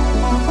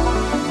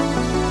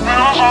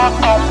 Feels like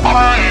I'm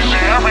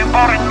crazy,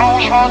 everybody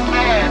knows my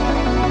name.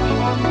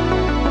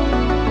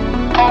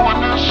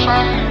 Going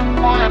insane,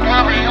 weighing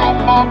heavy on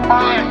my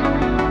brain.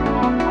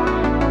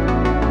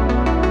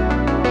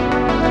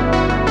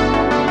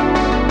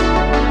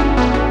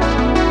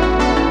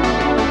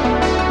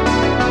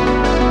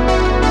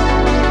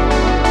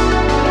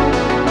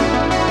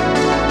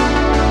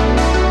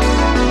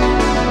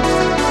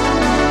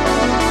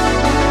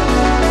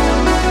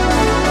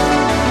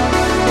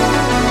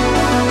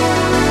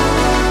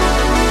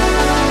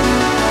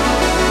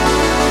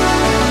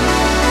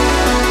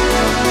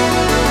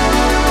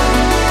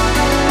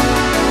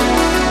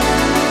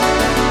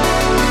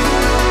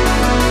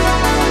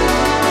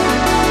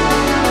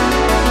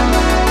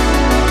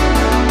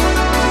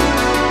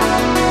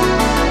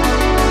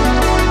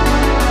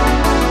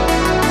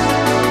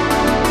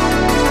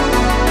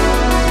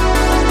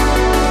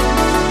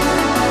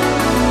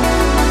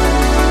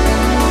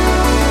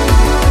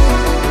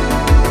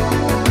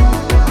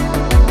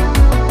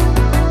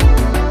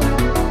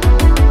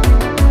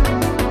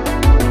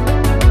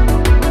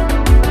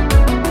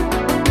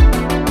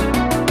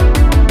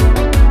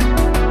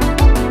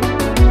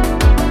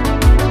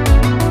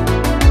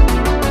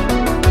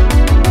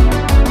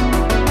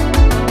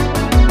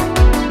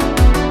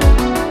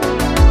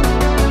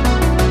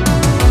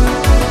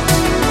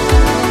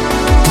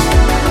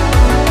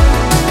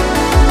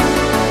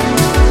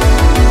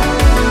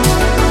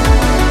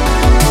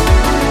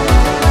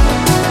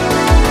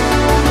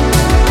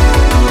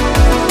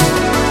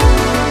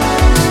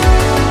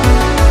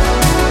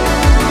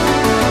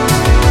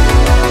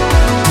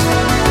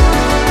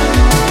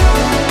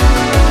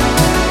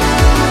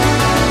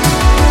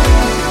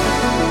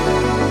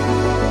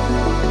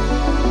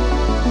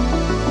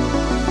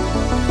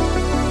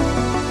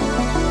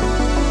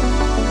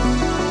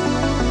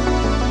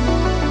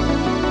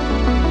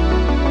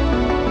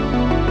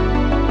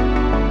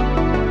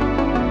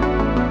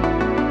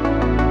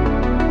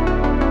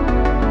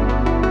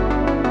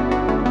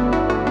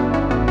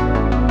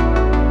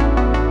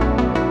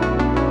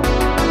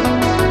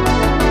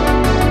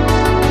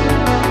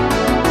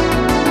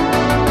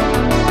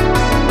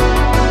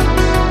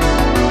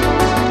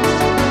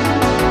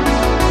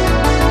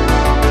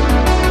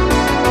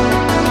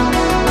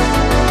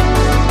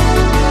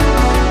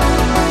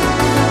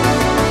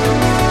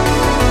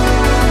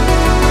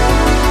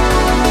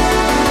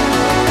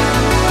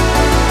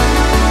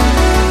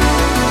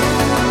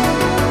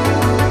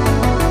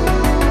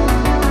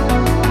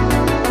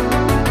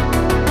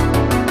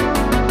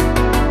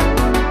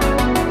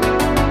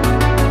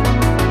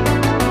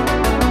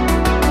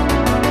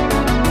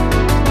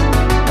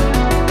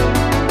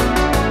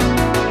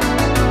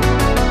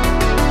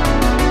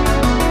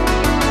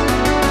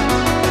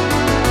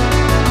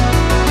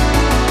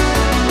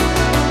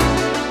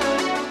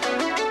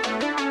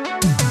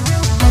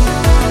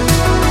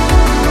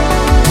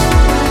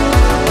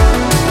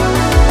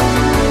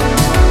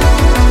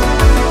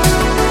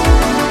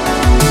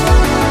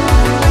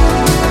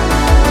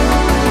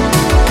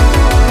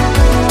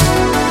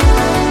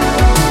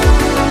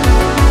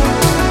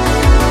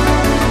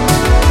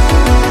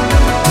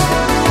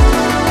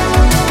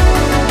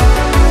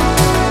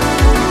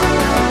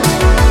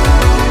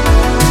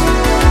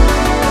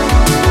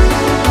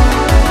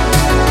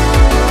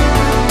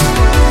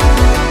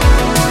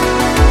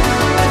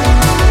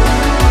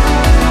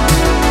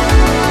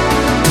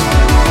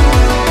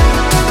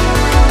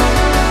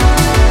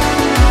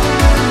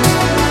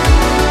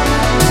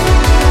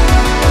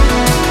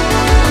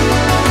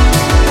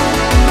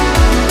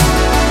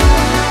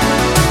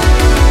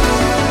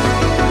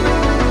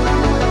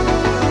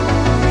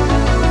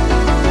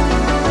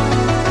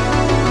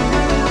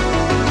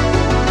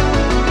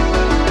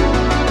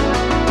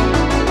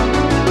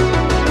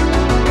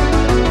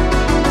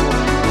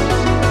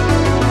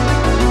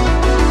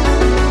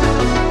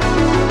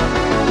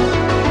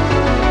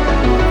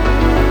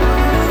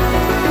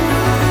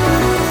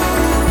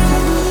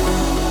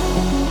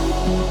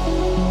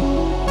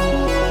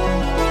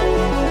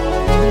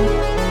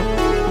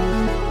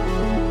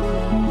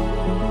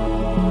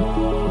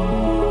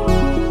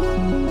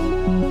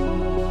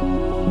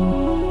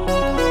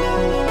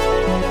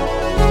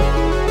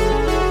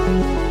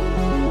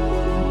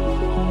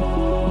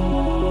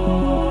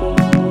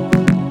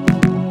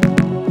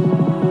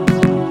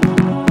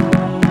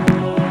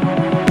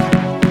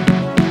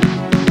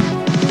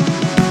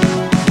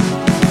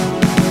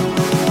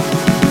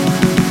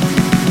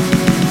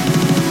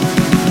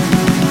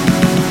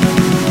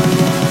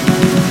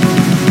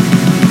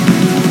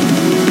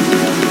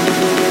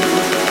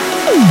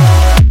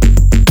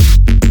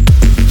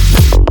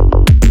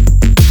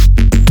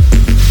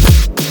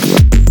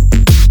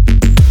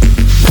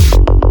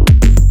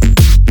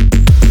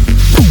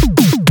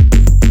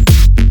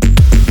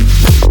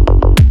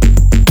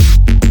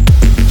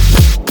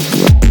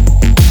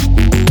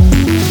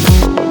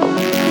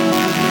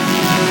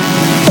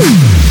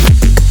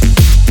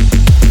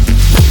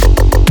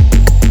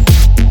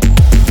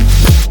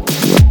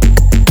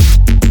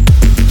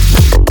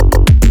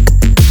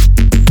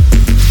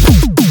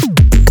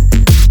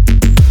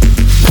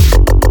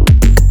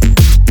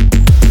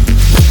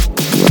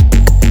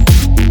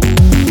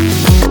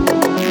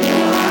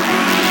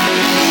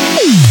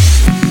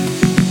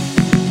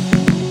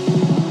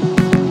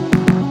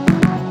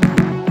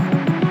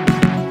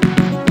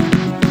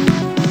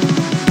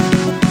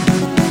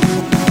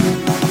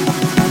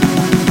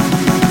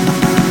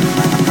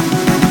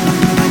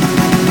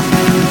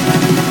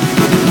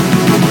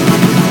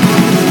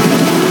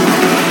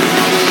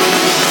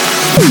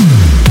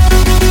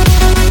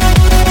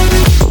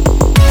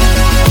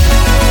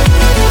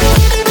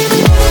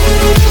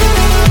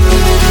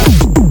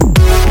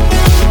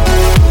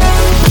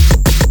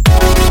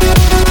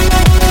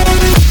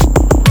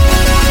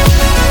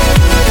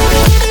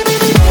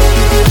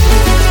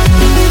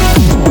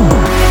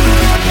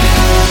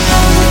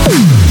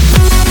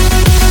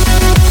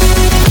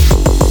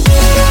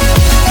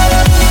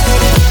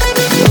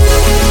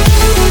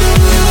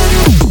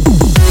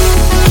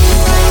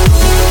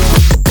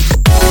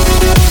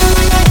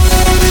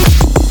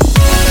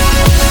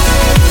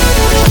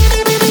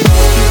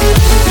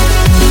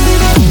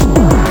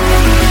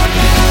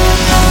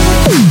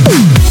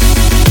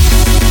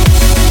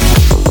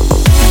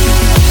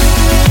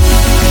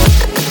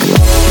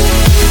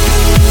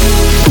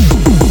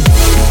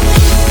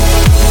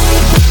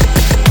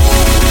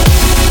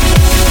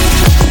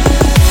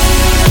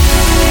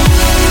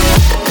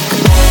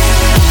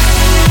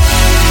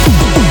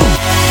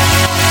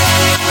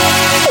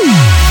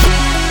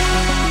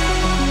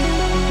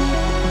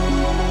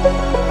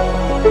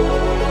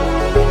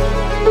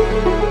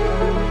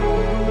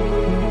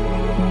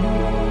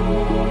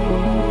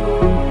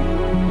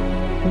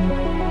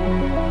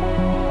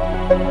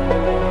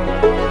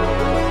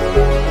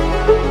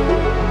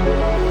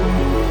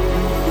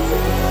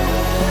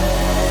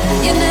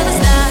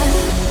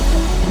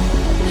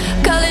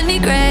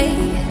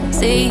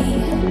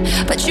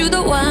 but you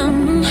the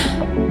one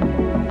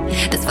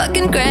that's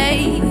fucking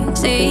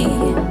crazy.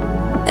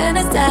 And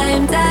it's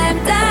time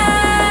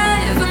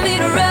for me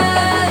to run.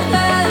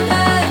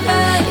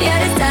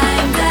 Yeah, it's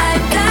time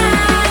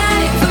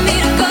for me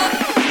to go.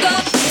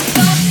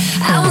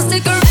 I won't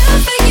stick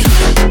around for you.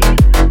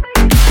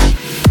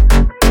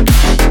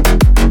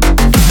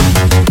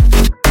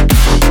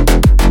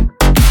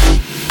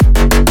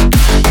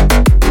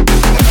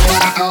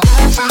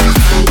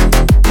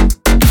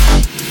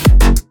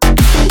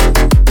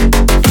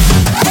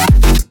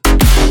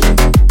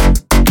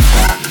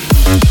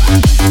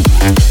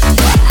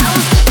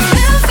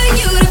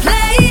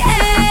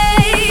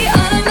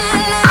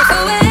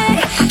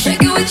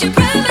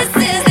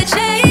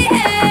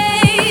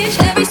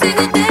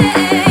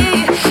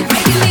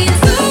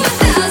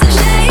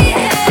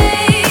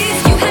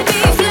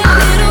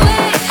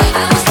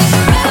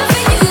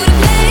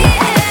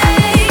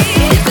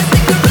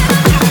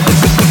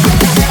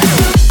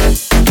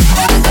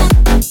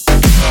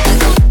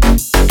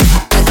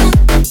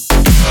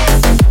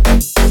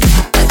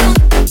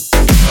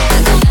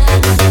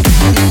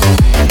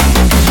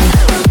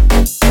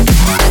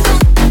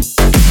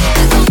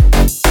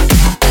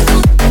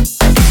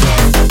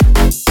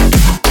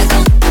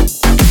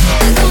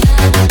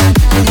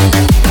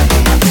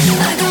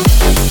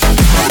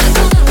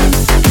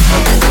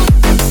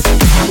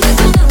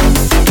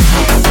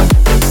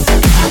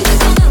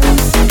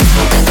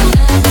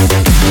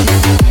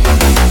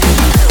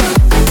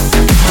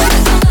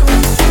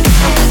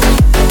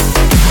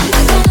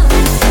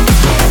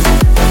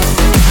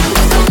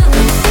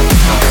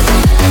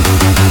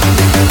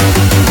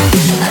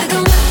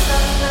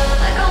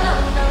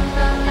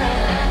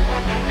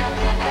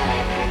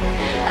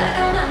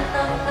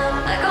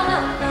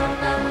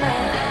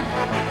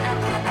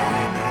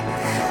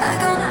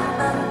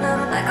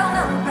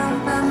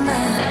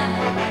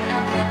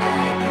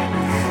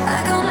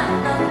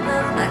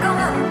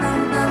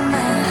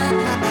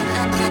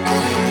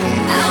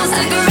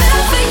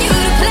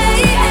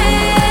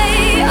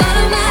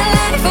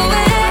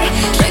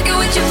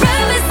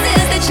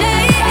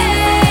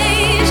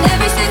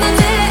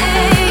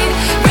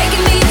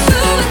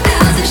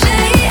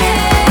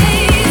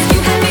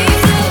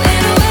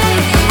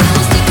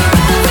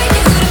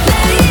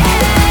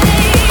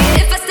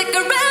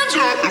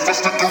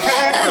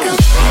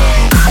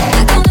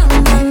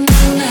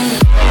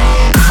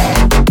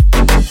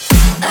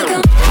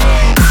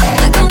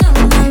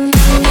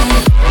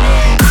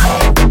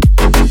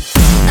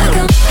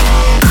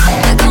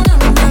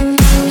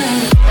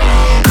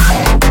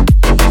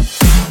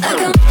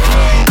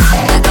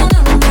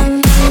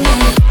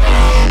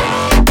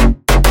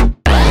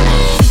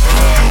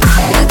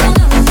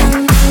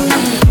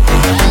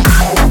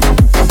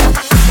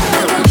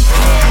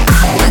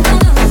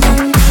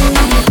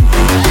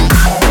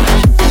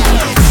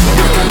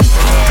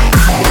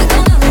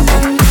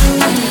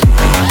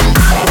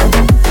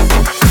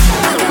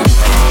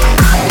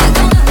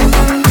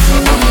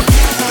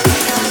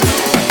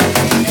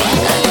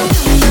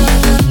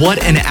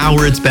 What an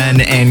hour it's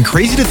been, and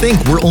crazy to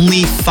think we're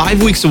only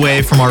 5 weeks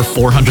away from our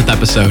 400th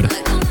episode.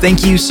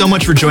 Thank you so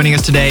much for joining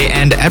us today,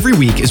 and every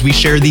week as we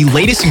share the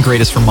latest and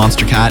greatest from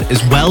Monstercat,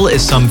 as well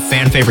as some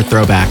fan favorite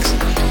throwbacks.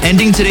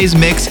 Ending today's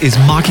mix is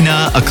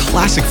Machina, a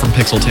classic from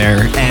Pixel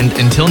Tear, and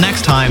until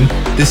next time,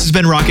 this has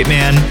been Rocket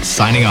Man,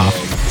 signing off.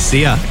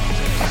 See ya.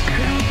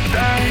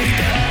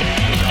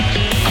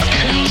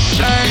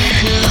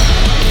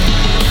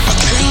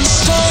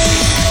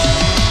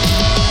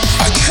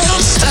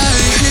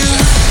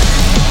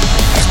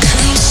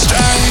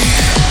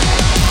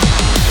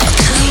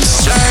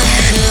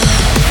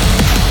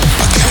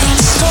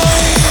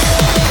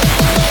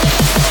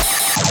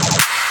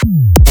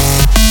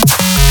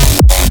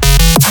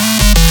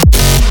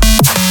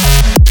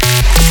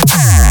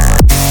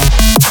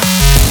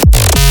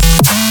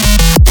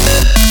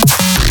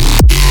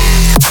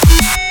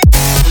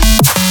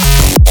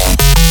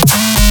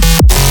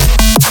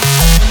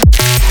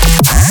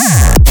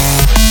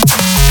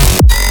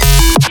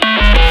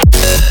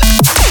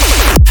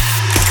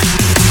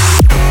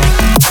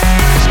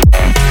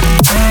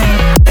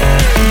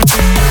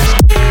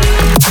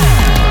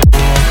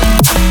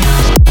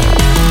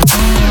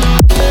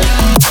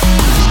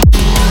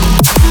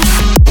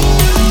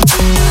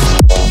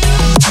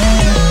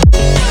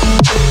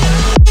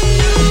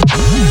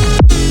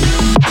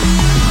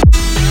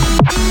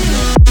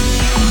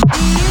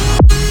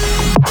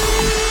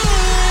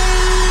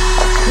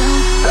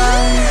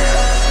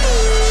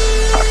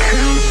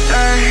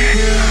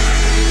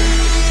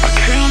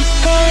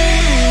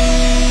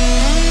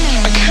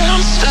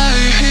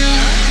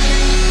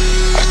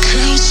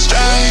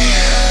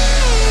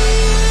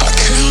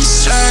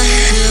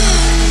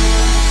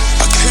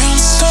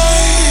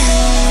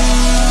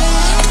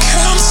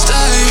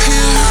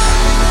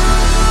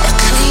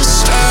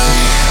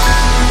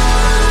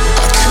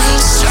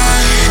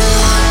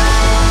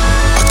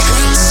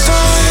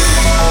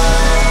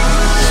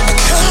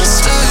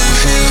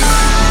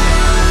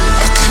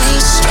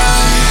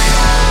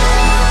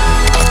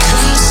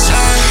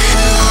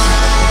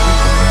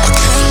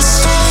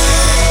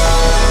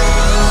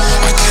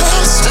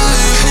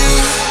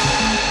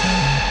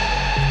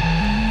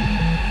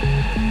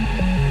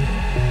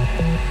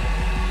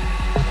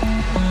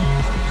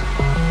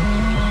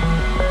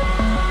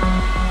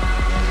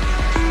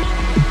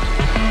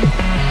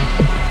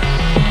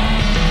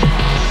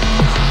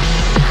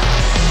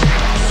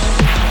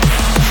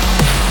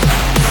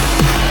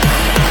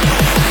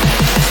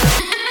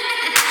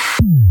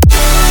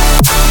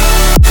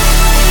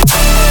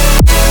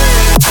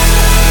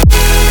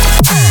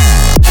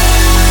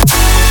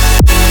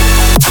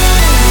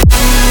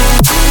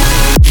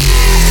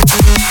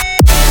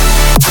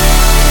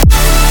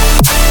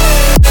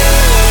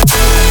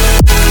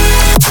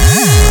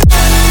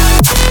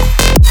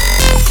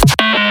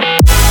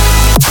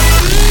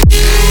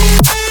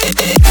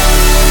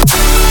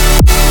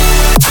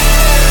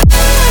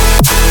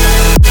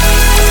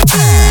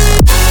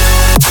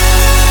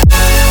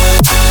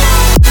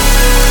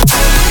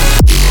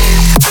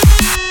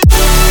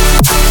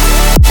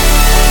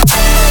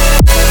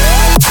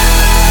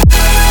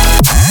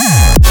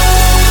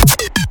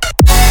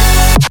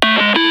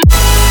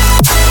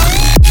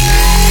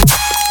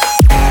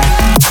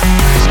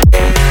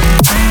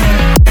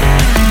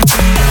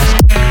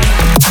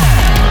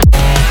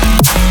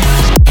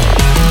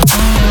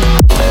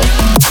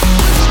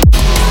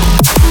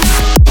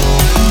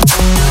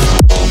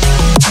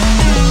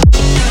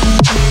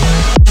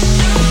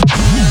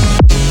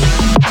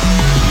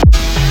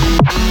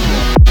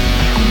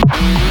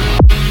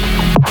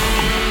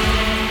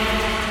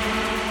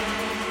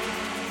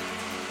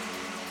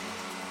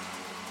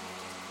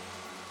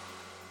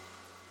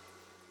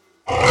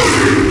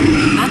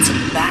 That's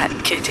a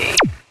bad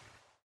kitty.